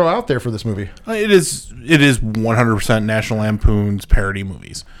likes you want to throw out there for this movie? It is 100% National Lampoon's parody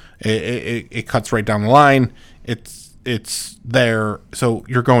movies. It cuts right down the line. It's there. So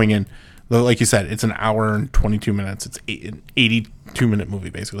you're going in. Like you said, it's an hour and 22 minutes. It's an 82-minute movie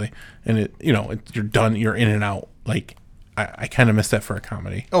basically, and you're done. You're in and out. Like I kind of miss that for a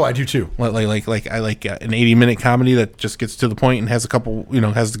comedy. Oh, I do too. Like I like an 80-minute comedy that just gets to the point and has a couple,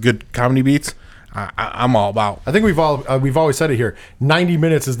 has the good comedy beats. I'm all about. I think we've always said it here. 90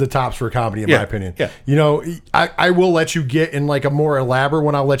 minutes is the tops for a comedy, in my opinion. Yeah. I will let you get in like a more elaborate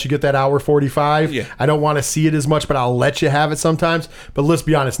one. I'll let you get that hour 45. Yeah. I don't want to see it as much, but I'll let you have it sometimes. But let's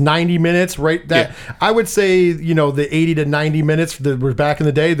be honest, 90 minutes, right? I would say, the 80 to 90 minutes that were back in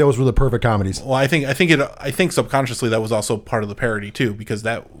the day, those were the perfect comedies. Well, I think subconsciously that was also part of the parody too, because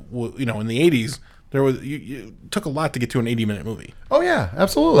that in the 80s. There was you took a lot to get to an 80-minute movie. Oh yeah,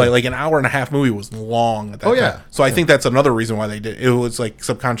 absolutely. Like an hour and a half movie was long at that time. So I think that's another reason why they did it. Was like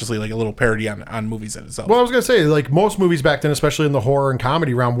subconsciously like a little parody on movies in itself. Well, I was gonna say, like most movies back then, especially in the horror and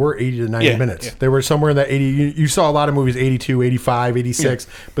comedy realm, were 80 to 90 minutes. Yeah. They were somewhere in that 80. You saw a lot of movies 82, 85, 86,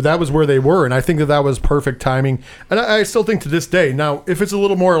 but that was where they were, and I think that was perfect timing. And I still think to this day. Now, if it's a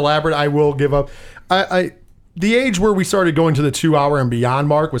little more elaborate, I will give up. The age where we started going to the 2 hour and beyond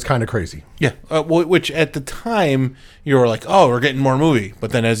mark was kind of crazy. Yeah, which at the time you were like, oh, we're getting more movie.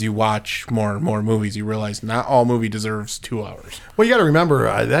 But then as you watch more and more movies, you realize not all movie deserves 2 hours. Well, you got to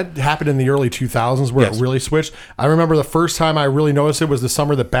remember, that happened in the early 2000s where it really switched. I remember the first time I really noticed it was the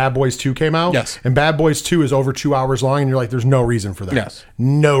summer that Bad Boys 2 came out. Yes. And Bad Boys 2 is over 2 hours long, and you're like, there's no reason for that. Yes.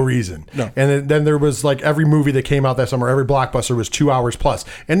 No reason. No. And then there was like every movie that came out that summer, every blockbuster was 2 hours plus.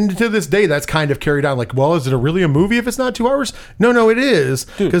 And to this day, that's kind of carried on. Like, well, is it really a movie if it's not 2 hours? No, it is.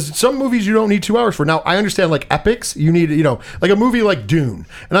 Because some movies you don't need 2 hours for. Now, I understand like epics, you need, like a movie like Dune.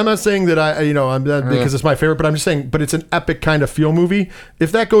 And I'm not saying that I'm because it's my favorite, but I'm just saying, but it's an epic kind of feel movie.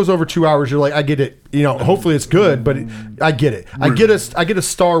 If that goes over 2 hours, you're like, I get it. Hopefully it's good, but I get it. I get a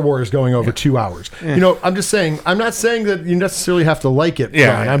Star Wars going over 2 hours. I'm just saying, I'm not saying that you necessarily have to like it.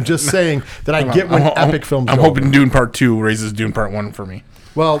 Yeah. Brian. I'm just saying that I get when epic films I'm go hoping over. Dune Part 2 raises Dune Part 1 for me.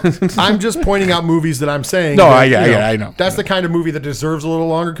 Well, I'm just pointing out movies that I'm saying. No, that, I know. That's the kind of movie that deserves a little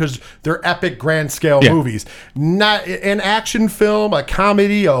longer because they're epic, grand scale movies. Not an action film, a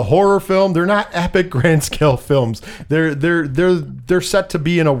comedy, a horror film. They're not epic, grand scale films. They're set to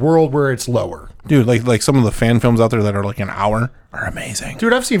be in a world where it's lower. Dude, like some of the fan films out there that are like an hour are amazing.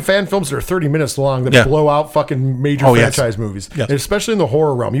 Dude, I've seen fan films that are 30 minutes long that blow out fucking major franchise movies. Yes. And especially in the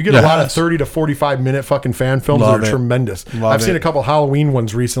horror realm. You get a lot of 30 to 45 minute fucking fan films that are tremendous. I've seen a couple Halloween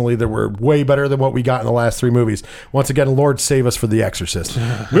ones recently that were way better than what we got in the last 3 movies. Once again, Lord save us for The Exorcist.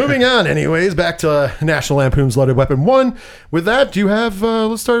 Moving on, anyways, back to National Lampoon's Loaded Weapon 1. With that, do you have,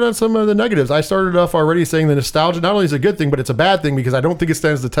 let's start on some of the negatives. I started off already saying the nostalgia not only is a good thing, but it's a bad thing because I don't think it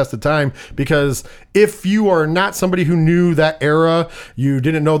stands the test of time. Because if you are not somebody who knew that era, you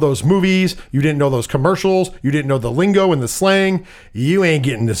didn't know those movies, you didn't know those commercials, you didn't know the lingo and the slang, you ain't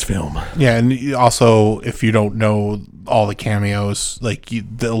getting this film. Yeah, and also if you don't know all the cameos, like a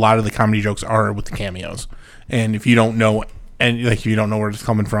lot of the comedy jokes are with the cameos, and if you don't know, and like if you don't know where it's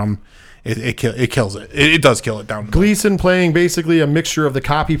coming from, it kills it. It does kill it down. Gleason playing basically a mixture of the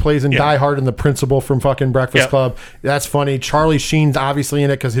cop he plays in Die Hard and the principal from fucking Breakfast Club. That's funny. Charlie Sheen's obviously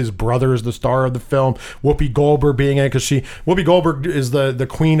in it because his brother is the star of the film. Whoopi Goldberg being in it because Whoopi Goldberg is the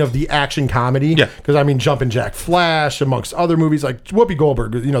queen of the action comedy. Yeah. Because I mean, Jumpin' Jack Flash amongst other movies like Whoopi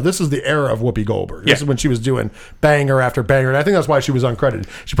Goldberg. This is the era of Whoopi Goldberg. This is when she was doing banger after banger, and I think that's why she was uncredited.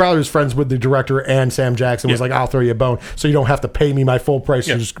 She probably was friends with the director and Sam Jackson. Was like, I'll throw you a bone so you don't have to pay me my full price.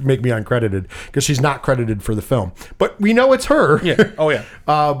 You just make me uncredited. Because she's not credited for the film, but we know it's her. Yeah. Oh yeah.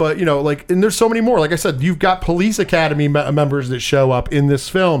 But and there's so many more. Like I said, you've got Police Academy members that show up in this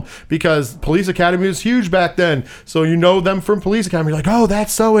film because Police Academy was huge back then. So you know them from Police Academy. You're like, oh,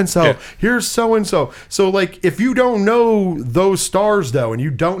 that's so and so. Here's so and so. So like, if you don't know those stars though, and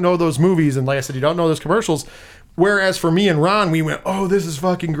you don't know those movies, and like I said, you don't know those commercials. Whereas for me and Ron, we went, oh, this is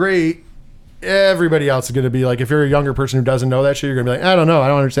fucking great. Everybody else is going to be like, if you're a younger person who doesn't know that shit, you're going to be like, I don't know. I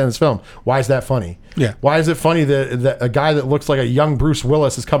don't understand this film. Why is that funny? Yeah. Why is it funny that a guy that looks like a young Bruce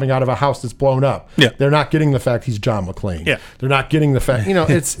Willis is coming out of a house that's blown up? Yeah. They're not getting the fact he's John McClane. Yeah. They're not getting the fact,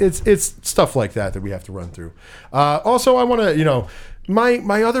 it's stuff like that we have to run through. Also, I want to,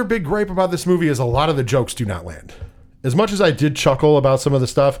 my other big gripe about this movie is a lot of the jokes do not land. As much as I did chuckle about some of the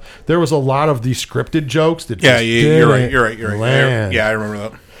stuff, there was a lot of the scripted jokes that just you're right. land. Yeah, I remember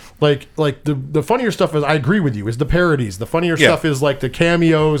that. Like the funnier stuff is, I agree with you, is the parodies. The funnier stuff is like the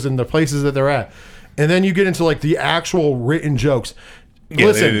cameos and the places that they're at. And then you get into like the actual written jokes. Yeah,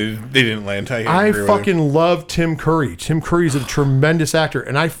 listen, they didn't land. I fucking love Tim Curry. Tim Curry's a tremendous actor,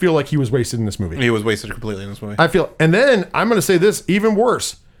 and I feel like he was wasted in this movie. He was wasted completely in this movie. And then I'm going to say this, even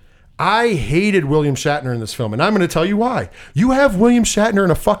worse. I hated William Shatner in this film, and I'm going to tell you why. You have William Shatner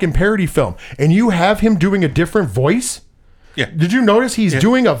in a fucking parody film, and you have him doing a different voice? Yeah. Did you notice he's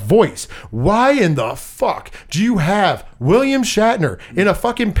doing a voice? Why in the fuck do you have William Shatner in a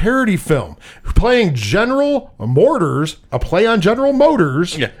fucking parody film playing General Motors, a play on General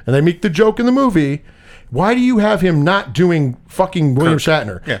Motors, Yeah. and they make the joke in the movie? Why do you have him not doing fucking William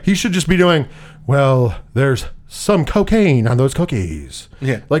Shatner? Yeah. He should just be doing, well, there's some cocaine on those cookies.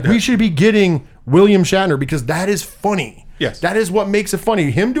 Yeah. Like, we should be getting William Shatner because that is funny. Yes. That is what makes it funny.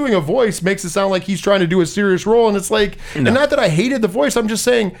 Him doing a voice makes it sound like he's trying to do a serious role. And it's like, and not that I hated the voice. I'm just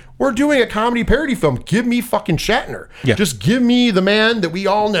saying, we're doing a comedy parody film. Give me fucking Shatner. Yeah. Just give me the man that we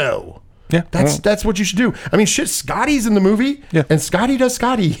all know. Yeah. That's what you should do. I mean, shit, Scotty's in the movie. Yeah. And Scotty does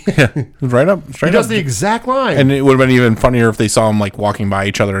Scotty. Right up. Straight He does up. the exact line. And it would have been even funnier if they saw him like walking by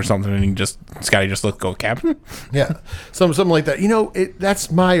each other or something, and Scotty just looked, go, Captain. Yeah, something like that. You know,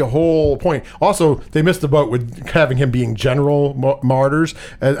 that's my whole point. Also, they missed the boat with having him being General Motors,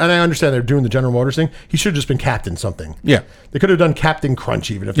 and I understand they're doing the General Motors thing. He should have just been Captain something. Yeah. They could have done Captain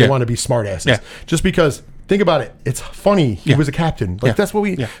Crunch even if they Yeah. want to be smartasses. Yeah. Just because. Think about it. It's funny. He Yeah. was a captain. Like Yeah. that's what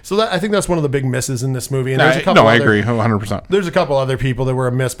we. Yeah. So I think that's one of the big misses in this movie. And there's a couple. I other- agree 100%. There's a couple other people that were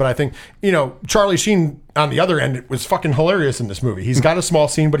a miss, but I think Charlie Sheen on the other end was fucking hilarious in this movie. He's got a small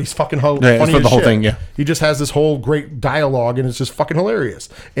scene, but he's fucking funny it's for as the whole shit. thing, yeah. He just has this whole great dialogue, and it's just fucking hilarious.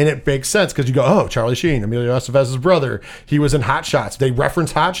 And it makes sense because you go, oh, Charlie Sheen, Emilio Estevez's brother. He was in Hot Shots. They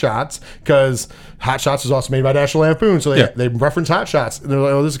reference Hot Shots because Hot Shots was also made by National Lampoon, so they reference Hot Shots. And they're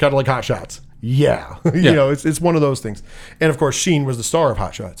like, oh, this is kind of like Hot Shots. Yeah. It's one of those things. And of course, Sheen was the star of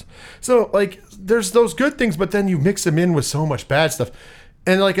Hot Shots. So, like, there's those good things, but then you mix them in with so much bad stuff.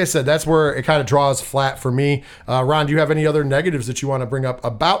 And like I said, that's where it kind of draws flat for me. Ron, do you have any other negatives that you want to bring up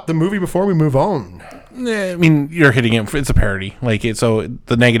about the movie before we move on? I mean, you're hitting it. It's a parody. So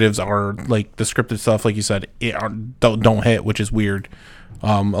the negatives are like the scripted stuff, like you said, don't hit, which is weird.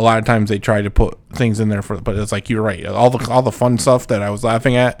 A lot of times they try to put things in there but it's like, you're right. All the fun stuff that I was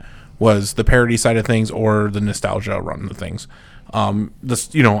laughing at was the parody side of things or the nostalgia run of things.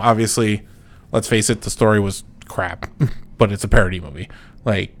 Obviously, let's face it, the story was crap, but it's a parody movie.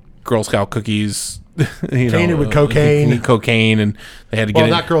 Like Girl Scout cookies, Tainted with cocaine. and they had to get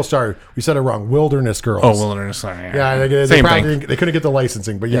not Girl, sorry. We said it wrong. Wilderness Girls. Oh, Wilderness. Sorry. Yeah, they same probably thing. They couldn't get the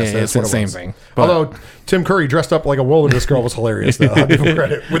licensing, but yes, Yeah, that's it's what the it same was. thing. But- Although Tim Curry dressed up like a wilderness girl was hilarious, though. I'll give him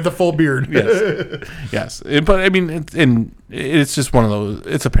credit with the full beard. Yes. But I mean, it's just one of those.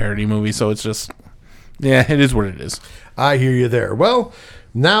 It's a parody movie, so it's just, it is what it is. I hear you there. Well,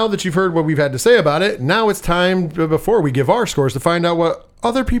 now that you've heard what we've had to say about it, now it's time before we give our scores to find out what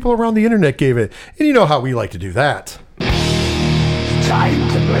other people around the internet gave it. And you know how we like to do that. Time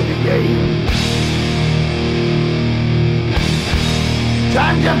to play the game.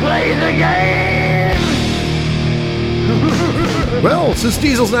 Time to play the game. Well, since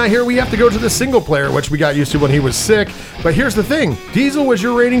Diesel's not here, we have to go to the single player, which we got used to when he was sick. But here's the thing. Diesel was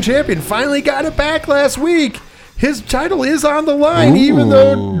your reigning champion. Finally got it back last week. His title is on the line, even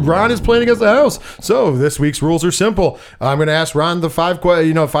though Ron is playing against the house. So this week's rules are simple. I'm going to ask Ron the five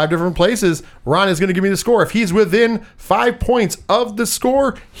different places. Ron is going to give me the score. If he's within 5 points of the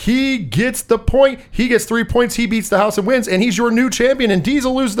score, he gets the point. He gets 3 points. He beats the house and wins, and he's your new champion. And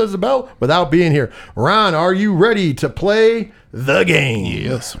Diesel loses the belt without being here. Ron, are you ready to play the game?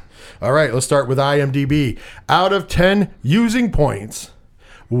 Yes. All right, let's start with IMDb. Out of 10 using points,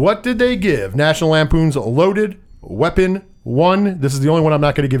 what did they give National Lampoon's Loaded Weapon 1? This is the only one I'm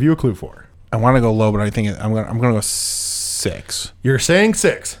not going to give you a clue for. I want to go low, but I think I'm going to go 6. You're saying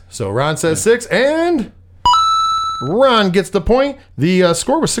 6. So Ron says 6, and Ron gets the point. The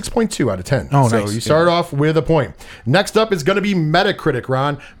score was 6.2 out of 10. Oh, so nice. you start off with a point. Next up is going to be Metacritic,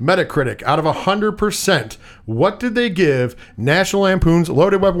 Ron. Metacritic, out of 100%, what did they give National Lampoon's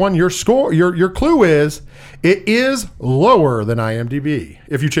Loaded Weapon 1? Your score, your clue is it is lower than IMDb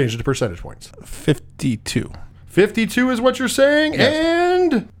if you change it to percentage points. 52. 52 is what you're saying,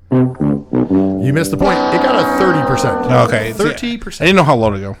 and you missed the point. It got a 30%. Okay. 30%. I didn't know how low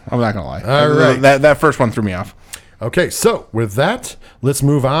to go. I'm not going to lie. All right. That first one threw me off. Okay, so with that, let's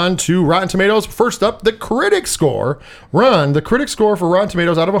move on to Rotten Tomatoes. First up, the critic score. Ron, the critic score for Rotten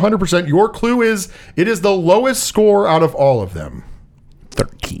Tomatoes out of 100%. Your clue is it is the lowest score out of all of them.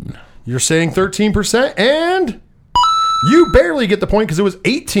 13. You're saying 13%, and you barely get the point because it was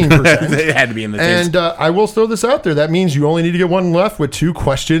 18%. It had to be in the teens. And I will throw this out there. That means you only need to get one left with 2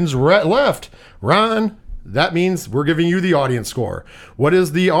 questions left. Ron, that means we're giving you the audience score. What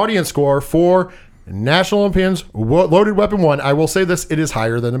is the audience score for National Lampoon's Loaded Weapon 1? I will say this, it is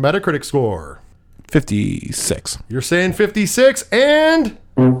higher than the Metacritic score. 56. You're saying 56, and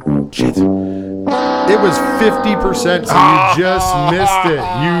Shit. It was 50%, so you just missed it.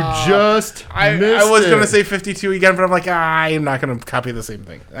 You just missed it. I was going to say 52 again, but I'm like, I'm not going to copy the same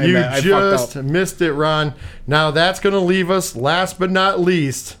thing. You just missed it, Ron. Now that's going to leave us, last but not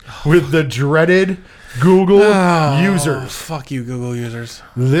least, with the dreaded Google users. Fuck you, Google users.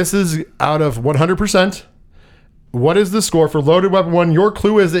 This is out of 100%. What is the score for Loaded Weapon 1? Your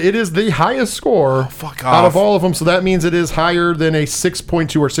clue is that it is the highest score out of all of them, so that means it is higher than a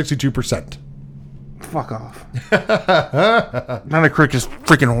 6.2 or 62%. Fuck off. Metacritic is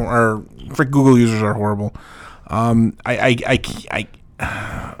freaking, or Google users are horrible. 80.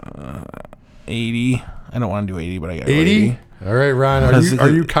 I don't want to do 80, but I got 80. All right, Ron. Are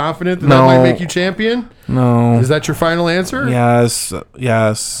you confident that might make you champion? No. Is that your final answer? Yes. All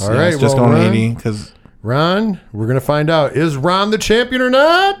right. Well, Just going 80 because Ron, we're gonna find out. Is Ron the champion or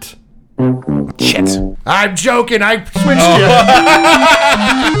not? Shit. I'm joking. I switched you.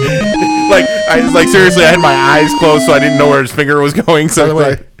 like seriously, I had my eyes closed, so I didn't know where his finger was going. So by the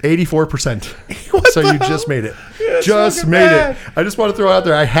way, 84%. So you just made it. Just made it. I just want to throw out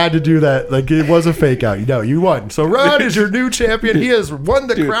there, I had to do that. Like, it was a fake out. You won. So Ron is your new champion. He has won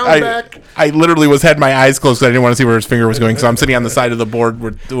the crown back. I literally had my eyes closed because I didn't want to see where his finger was going. So I'm sitting on the side of the board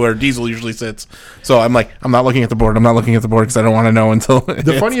where Diesel usually sits. So I'm like, I'm not looking at the board. I'm not looking at the board because I don't want to know until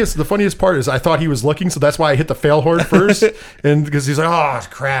the funniest part is I thought he was looking, so that's why I hit the fail horde first. And because he's like, oh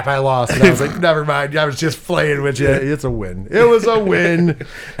crap, I lost. And I was like, never mind. I was just playing with you. It's a win. It was a win.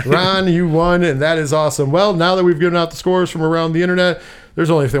 Ron, you won, and that is awesome. Well, now that we've given out the scores from around the internet, there's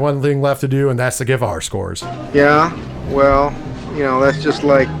only one thing left to do, and that's to give our scores. Yeah, well, that's just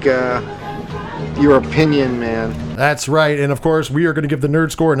like your opinion, man. That's right, and of course, we are going to give the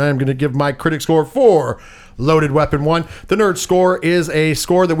nerd score, and I'm going to give my critic score for Loaded Weapon 1. The nerd score is a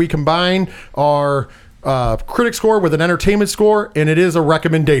score that we combine our critic score with an entertainment score, and it is a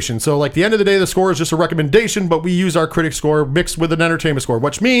recommendation. So like the end of the day, the score is just a recommendation, but we use our critic score mixed with an entertainment score,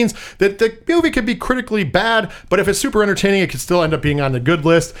 which means that the movie could be critically bad, but if it's super entertaining, it could still end up being on the good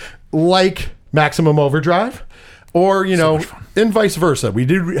list, like Maximum Overdrive. Or, and vice versa. We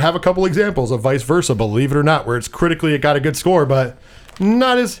did have a couple examples of vice versa, believe it or not, where it's critically, it got a good score, but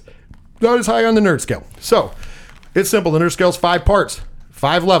not as high on the nerd scale. So it's simple. The nerd scale is 5 parts,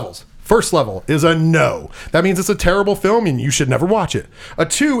 5 levels. First level is a no. That means it's a terrible film and you should never watch it. A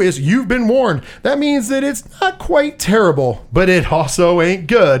 2 is you've been warned. That means that it's not quite terrible, but it also ain't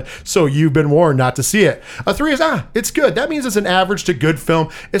good. So you've been warned not to see it. A 3 is, it's good. That means it's an average to good film.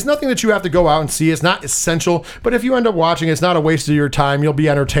 It's nothing that you have to go out and see. It's not essential, but if you end up watching, it's not a waste of your time. You'll be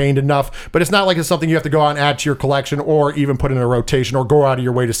entertained enough, but it's not like it's something you have to go out and add to your collection or even put in a rotation or go out of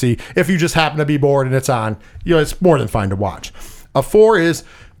your way to see. If you just happen to be bored and it's on, it's more than fine to watch. A 4 is,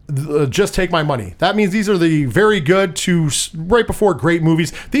 just take my money. That means these are the very good to right before great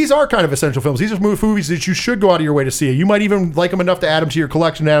movies. These are kind of essential films. These are movies that you should go out of your way to see. You might even like them enough to add them to your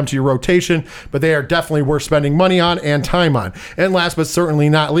collection, add them to your rotation, but they are definitely worth spending money on and time on. And last but certainly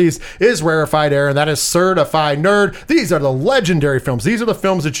not least is Rarefied Air, and that is Certified Nerd. These are the legendary films. These are the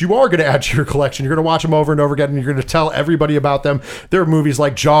films that you are going to add to your collection. You're going to watch them over and over again, and you're going to tell everybody about them. There are movies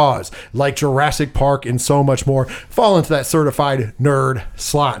like Jaws, like Jurassic Park, and so much more fall into that Certified Nerd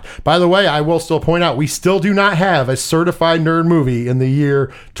slot. By the way, I will still point out, we still do not have a certified nerd movie in the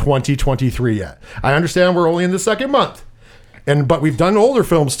year 2023 yet. I understand we're only in the second month, but we've done older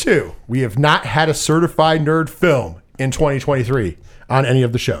films too. We have not had a certified nerd film in 2023 on any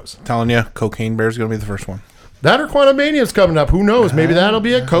of the shows. Telling you, Cocaine Bear is going to be the first one. That or Quantum Mania is coming up. Who knows? Maybe that'll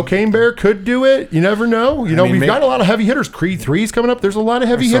be it. Cocaine Bear could do it. You never know. We've got a lot of heavy hitters. Creed 3 is coming up. There's a lot of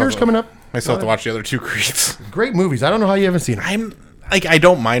heavy hitters coming up. I still have to watch the other 2 Creeds. Great movies. I don't know how you haven't seen them. I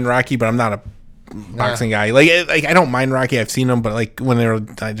don't mind Rocky, but I'm not a boxing guy. I don't mind Rocky. I've seen them, but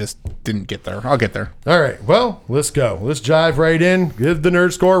I just didn't get there. I'll get there. All right. Well, let's go. Let's jive right in. Give the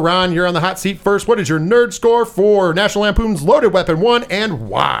nerd score. Ron, you're on the hot seat first. What is your nerd score for National Lampoon's Loaded Weapon 1 and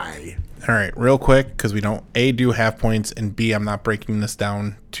why? All right, real quick, because we don't do half points, and B, I'm not breaking this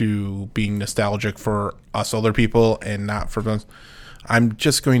down to being nostalgic for us older people and not for those. I'm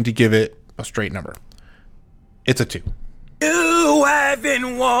just going to give it a straight number. It's a 2. You have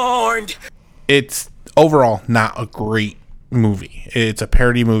been warned. It's overall not a great movie. It's a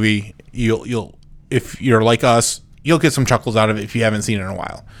parody movie. You'll if you're like us, you'll get some chuckles out of it if you haven't seen it in a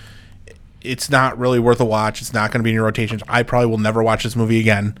while. It's not really worth a watch. It's not going to be in your rotations. I probably will never watch this movie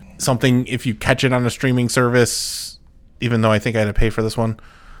again. Something, if you catch it on a streaming service, even though I think I had to pay for this one,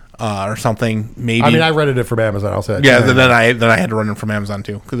 or something, maybe. I rented it from Amazon. I'll say that. Yeah, then I had to run it from Amazon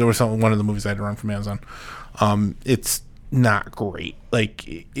too, because there was one of the movies I had to run from Amazon. It's not great.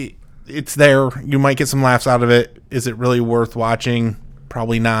 It's there. You might get some laughs out of it. Is it really worth watching?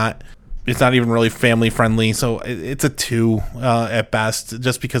 probably not. It's not even really family friendly, so it's a 2 at best,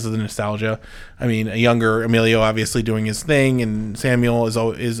 just because of the nostalgia. I mean, a younger Emilio obviously doing his thing, and Samuel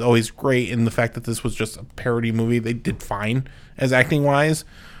is always great. In the fact that this was just a parody movie, they did fine as acting wise,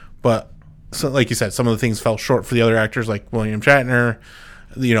 but so like you said, some of the things fell short for the other actors, like William Shatner.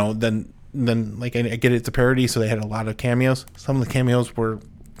 You know, then like I get it's a parody, so they had a lot of cameos. Some of the cameos were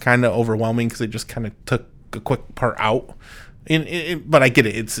kind of overwhelming because they just kind of took a quick part out. But I get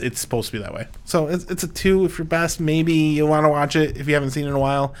it. It's supposed to be that way. So it's a 2 if you're best. Maybe you want to watch it if you haven't seen it in a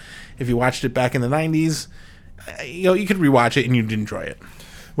while. If you watched it back in the 90s, you could rewatch it and you'd enjoy it.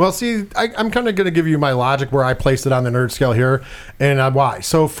 Well, see, I'm kind of going to give you my logic where I placed it on the nerd scale here, and why.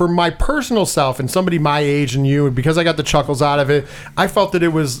 So for my personal self and somebody my age and you, because I got the chuckles out of it, I felt that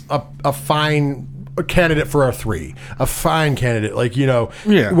it was a fine candidate for a 3, a fine candidate, like, you know,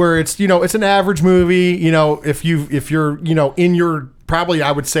 where it's, you know, it's an average movie, you know, if you're, you know, in your, probably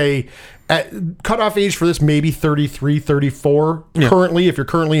I would say at cutoff age for this, maybe 33, 34 currently. If you're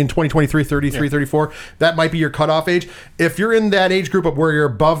currently in 2023, 33, 34, that might be your cutoff age. If you're in that age group of where you're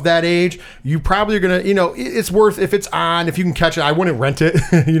above that age, you probably are going to, you know, it's worth, if it's on, if you can catch it, I wouldn't rent it.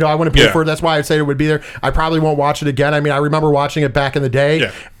 You know, I wouldn't pay for it. That's why I'd say it would be there. I probably won't watch it again. I mean, I remember watching it back in the day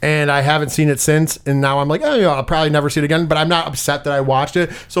and I haven't seen it since. And now I'm like, oh, you know, I'll probably never see it again, but I'm not upset that I watched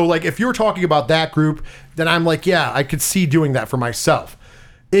it. So like, if you're talking about that group, then I'm like, yeah, I could see doing that for myself.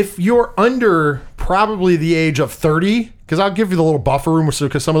 If you're under probably the age of 30, because I'll give you the little buffer room,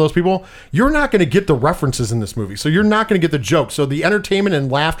 because some of those people, you're not going to get the references in this movie. So you're not going to get the jokes. So the entertainment and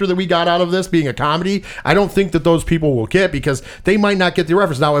laughter that we got out of this being a comedy, I don't think that those people will get, because they might not get the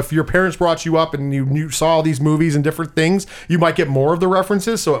reference. Now, if your parents brought you up and you saw all these movies and different things, you might get more of the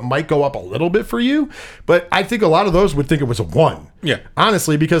references. So it might go up a little bit for you. But I think a lot of those would think it was a 1. Yeah.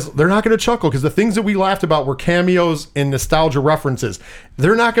 Honestly, because they're not going to chuckle, because the things that we laughed about were cameos and nostalgia references.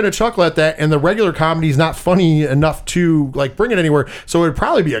 They're not going to chuckle at that, and the regular comedy is not funny enough to like bring it anywhere. So it would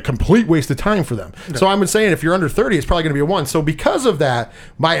probably be a complete waste of time for them. No. So I'm saying if you're under 30, it's probably going to be a 1. So because of that,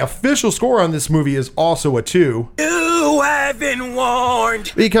 my official score on this movie is also a 2. You have been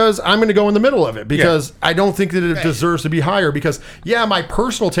warned. Because I'm going to go in the middle of it, because I don't think that it deserves to be higher, because my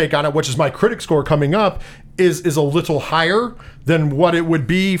personal take on it, which is my critic score coming up, is a little higher than what it would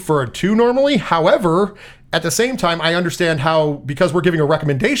be for a 2 normally. However, at the same time, I understand how, because we're giving a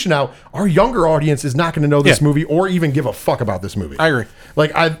recommendation out, our younger audience is not going to know this movie or even give a fuck about this movie. I agree.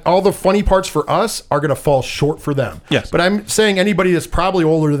 Like, all the funny parts for us are going to fall short for them. Yes. But I'm saying anybody that's probably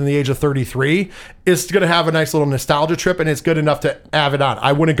older than the age of 33 is going to have a nice little nostalgia trip, and it's good enough to have it on.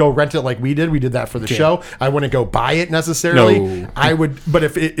 I wouldn't go rent it like we did. We did that for the show. I wouldn't go buy it necessarily. No. I would, but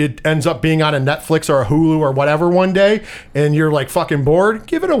if it ends up being on a Netflix or a Hulu or whatever one day, and you're like fucking bored,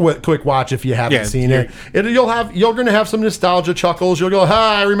 give it a quick watch if you haven't seen it. You're going to have some nostalgia chuckles. You'll go,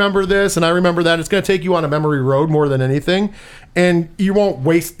 I remember this and I remember that. It's going to take you on a memory road more than anything. And you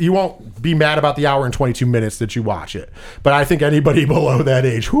won't be mad about the hour and 22 minutes that you watch it. But I think anybody below that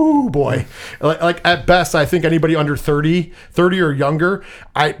age, whoo boy, like at best, I think anybody under 30 or younger,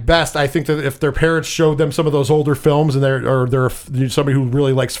 I think that if their parents showed them some of those older films and they're somebody who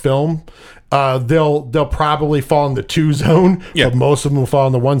really likes film, they'll probably fall in the 2 zone, but most of them will fall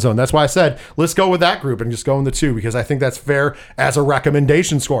in the 1 zone. That's why I said, let's go with that group and just go in the 2, because I think that's fair as a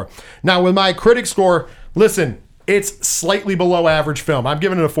recommendation score. Now with my critic score, listen, it's slightly below average film. I'm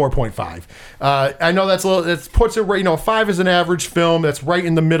giving it a 4.5. I know that puts it right, 5 is an average film. That's right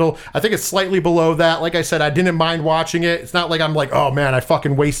in the middle. I think it's slightly below that. Like I said, I didn't mind watching it. It's not like I'm like, oh man, I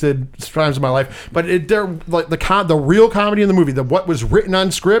fucking wasted times of my life. But the real comedy in the movie, what was written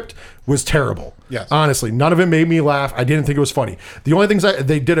on script was terrible. Yes. Honestly, none of it made me laugh. I didn't think it was funny. The only things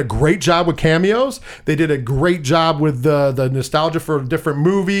they did a great job with cameos. They did a great job with the nostalgia for different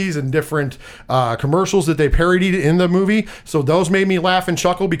movies and different commercials that they parodied in the movie. So those made me laugh and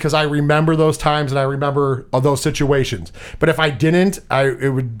chuckle, because I remember those times and I remember those situations. But if I didn't,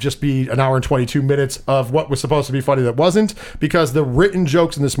 it would just be an hour and 22 minutes of what was supposed to be funny that wasn't, because the written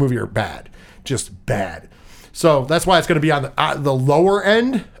jokes in this movie are bad. Just bad. So that's why it's going to be on the lower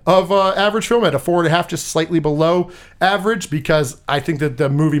end of average film at a 4.5, just slightly below average, because I think that the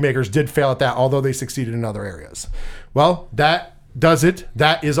movie makers did fail at that, although they succeeded in other areas. Well, that does it.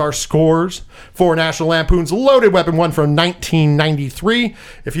 That is our scores for National Lampoon's Loaded Weapon 1 from 1993.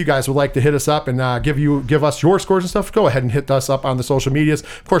 If you guys would like to hit us up and give us your scores and stuff, go ahead and hit us up on the social medias.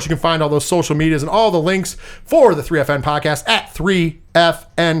 Of course, you can find all those social medias and all the links for the 3FN podcast at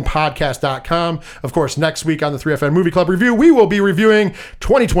 3FNpodcast.com. Of course, next week on the 3FN Movie Club Review, we will be reviewing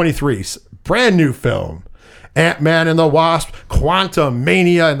 2023's brand new film, Ant-Man and the Wasp, Quantum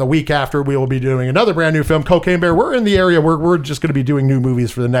Mania, and the week after we will be doing another brand new film, Cocaine Bear. We're in the area where we're just going to be doing new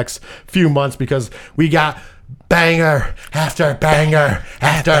movies for the next few months because we got banger after banger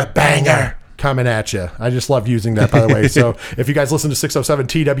after banger coming at you. I just love using that, by the way. So if you guys listen to 607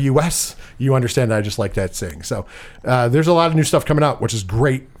 TWS, you understand I just like that saying. So there's a lot of new stuff coming out, which is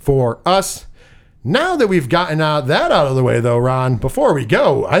great for us. Now that we've gotten that out of the way, though, Ron, before we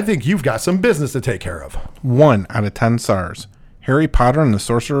go, I think you've got some business to take care of. 1 out of 10 stars. Harry Potter and the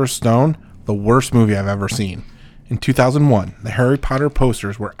Sorcerer's Stone, the worst movie I've ever seen. In 2001, the Harry Potter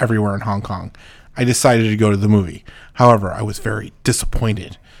posters were everywhere in Hong Kong. I decided to go to the movie. However, I was very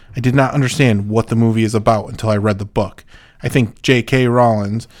disappointed. I did not understand what the movie is about until I read the book. I think J.K.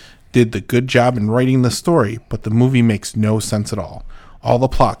 Rowling did the good job in writing the story, but the movie makes no sense at all. All the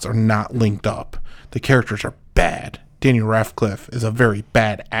plots are not linked up. The characters are bad. Daniel Radcliffe is a very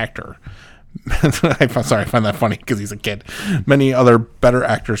bad actor. I find that funny because he's a kid. Many other better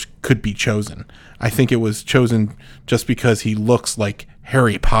actors could be chosen. I think it was chosen just because he looks like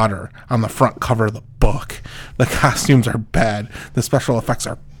Harry Potter on the front cover of the book. The costumes are bad. The special effects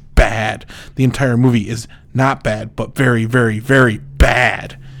are bad. The entire movie is not bad, but very, very, very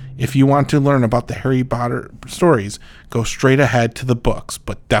bad. If you want to learn about the Harry Potter stories, go straight ahead to the books,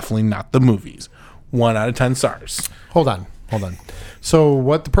 but definitely not the movies. 1 out of 10 stars. Hold on. So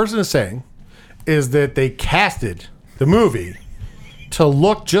what the person is saying is that they casted the movie to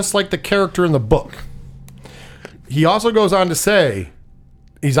look just like the character in the book. He also goes on to say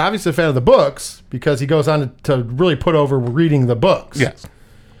he's obviously a fan of the books because he goes on to really put over reading the books. Yes.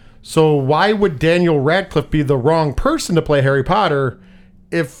 So why would Daniel Radcliffe be the wrong person to play Harry Potter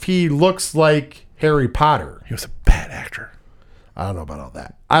if he looks like Harry Potter? He was a bad actor. I don't know about all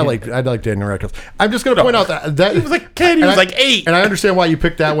that. I like Daniel Radcliffe. I'm just going to point out that he was like a kid. He was like 8. And I understand why you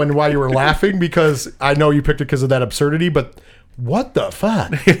picked that one, why you were laughing, because I know you picked it because of that absurdity, but what the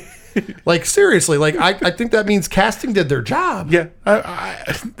fuck? Like, seriously, like, I think that means casting did their job. Yeah,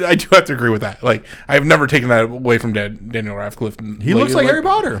 I do have to agree with that. Like, I've never taken that away from Daniel Radcliffe. He looks like Harry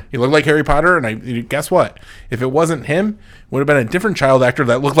Potter. He looked like Harry Potter, and guess what? If it wasn't him, it would have been a different child actor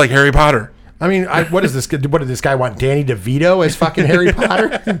that looked like Harry Potter. I mean, what is this? What did this guy want? Danny DeVito as fucking Harry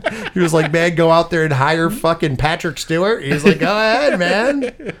Potter? He was like, man, go out there and hire fucking Patrick Stewart. He was like, go ahead, man.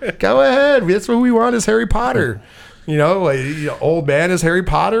 Go ahead. That's what we want is Harry Potter. You know, old man is Harry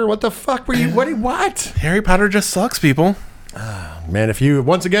Potter. What the fuck were you? What? Harry Potter just sucks, people. Man, if you,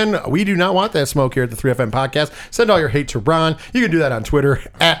 once again, we do not want that smoke here at the 3FM podcast. Send all your hate to Ron. You can do that on Twitter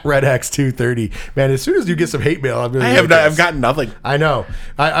at RedX230. Man, as soon as you get some hate mail, I'm really I've gotten nothing. I know.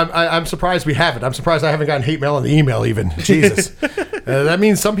 I'm surprised we haven't. I'm surprised I haven't gotten hate mail in the email even. Jesus. That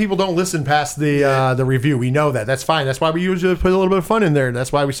means some people don't listen past the review. We know that. That's fine. That's why we usually put a little bit of fun in there.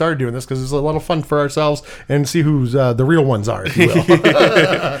 That's why we started doing this, because it's a little fun for ourselves and see who's the real ones are, if you will.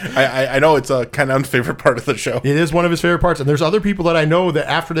 I know it's a kind of unfavorite part of the show. It is one of his favorite parts. And there's other people that I know that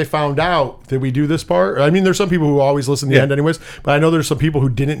after they found out that we do this part, I mean, there's some people who always listen to the end anyways, but I know there's some people who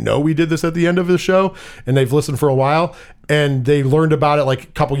didn't know we did this at the end of the show, and they've listened for a while, and they learned about it like a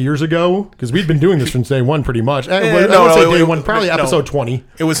couple years ago, because we've been doing this since day one pretty much. Day one, probably episode 20.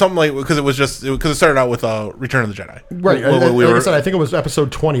 It was something like, because it started out with Return of the Jedi. Right. Like I said, I think it was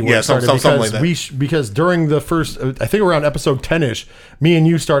episode 20 where it started, something like that. Because during the first, I think around episode 10-ish, me and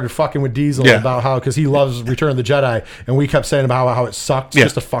you started fucking with Diesel about how, because he loves Return of the Jedi, and we kept saying about how it sucked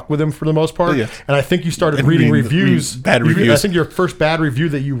just to fuck with him for the most part. And I think you started reading reviews. Bad reviews. I think your first bad review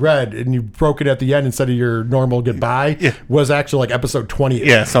that you read, and you broke it at the end instead of your normal goodbye, was actually like episode 20.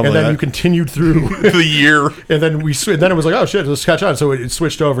 Yeah, something and then like you continued through the year. And then then it was like, oh shit, let's catch on. So it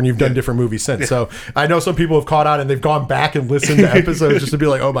switched over, and you've done different movies since. So I know some people have caught on, and they've gone back and listened to episodes just to be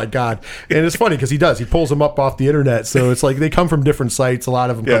like, oh my God. And it's funny because he pulls them up off the internet. So it's like they come from different sites. A lot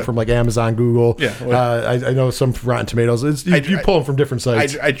of them come from like Amazon, Google. I know some Rotten Tomatoes. You pull them from different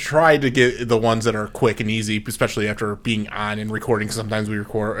sites. I try to get the ones that are quick and easy, especially after being on and recording. Because sometimes we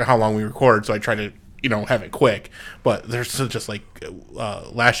record how long we record, so I try to have it quick. But there's just like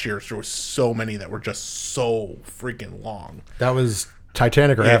last year there was so many that were just so freaking long. That was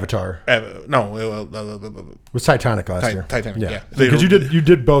Titanic or Avatar? No, it was Titanic last year. Titanic, yeah. Because you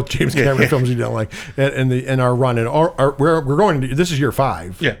did both James Cameron films you didn't like in our run, and we're going to, this is year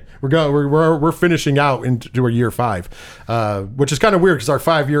 5. Yeah. We're finishing out into a year 5, which is kind of weird because our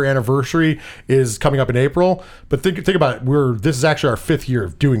 5-year anniversary is coming up in April. But think about it. This is actually our 5th year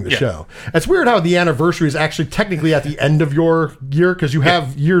of doing the show. It's weird how the anniversary is actually technically at the end of your year, because you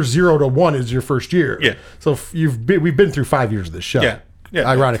have year 0 to 1 is your first year. Yeah. So we've been through 5 years of this show. Yeah.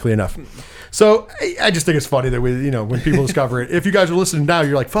 ironically enough. So I just think it's funny that when people discover it. If you guys are listening now,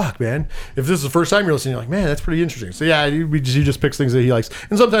 you're like, fuck, man. If this is the first time you're listening, you're like, man, that's pretty interesting. So yeah, he just picks things that he likes.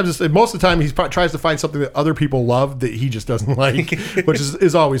 And sometimes, most of the time, he tries to find something that other people love that he just doesn't like, which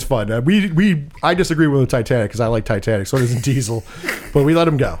is always fun. I disagree with the Titanic because I like Titanic. So does Diesel. But we let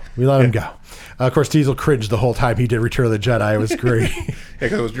him go. Of course, Diesel cringed the whole time he did Return of the Jedi. It was great.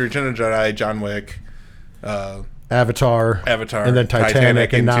 Because it was Return of the Jedi, John Wick, Avatar, and then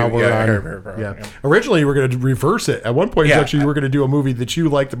Titanic, and now we're on. Originally, you were going to reverse it. At one point, you were going to do a movie that you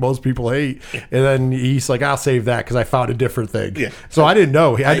like that most people hate, and then he's like, "I'll save that because I found a different thing." Yeah. So I didn't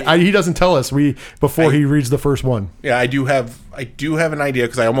know. He doesn't tell us before he reads the first one. Yeah, I do have an idea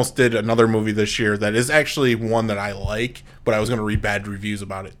because I almost did another movie this year that is actually one that I like, but I was going to read bad reviews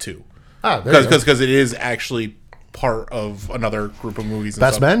about it too. Because it is actually part of another group of movies.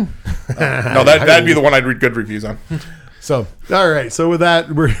 Best Men? No, that'd be the one I'd read good reviews on. So, all right. So with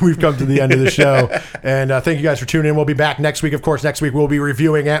that, we've come to the end of the show. And thank you guys for tuning in. We'll be back next week. Of course, next week we'll be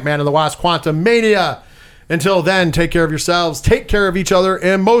reviewing Ant-Man and the Wasp: Quantumania. Until then, take care of yourselves, take care of each other,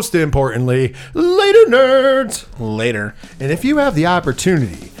 and most importantly, later, nerds. Later. And if you have the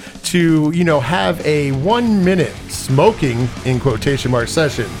opportunity to, have a 1-minute smoking, in quotation mark,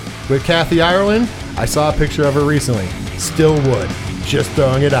 session with Kathy Ireland, I saw a picture of her recently. Still would. Just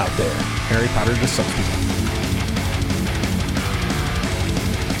throwing it out there. Harry Potter just sucks people.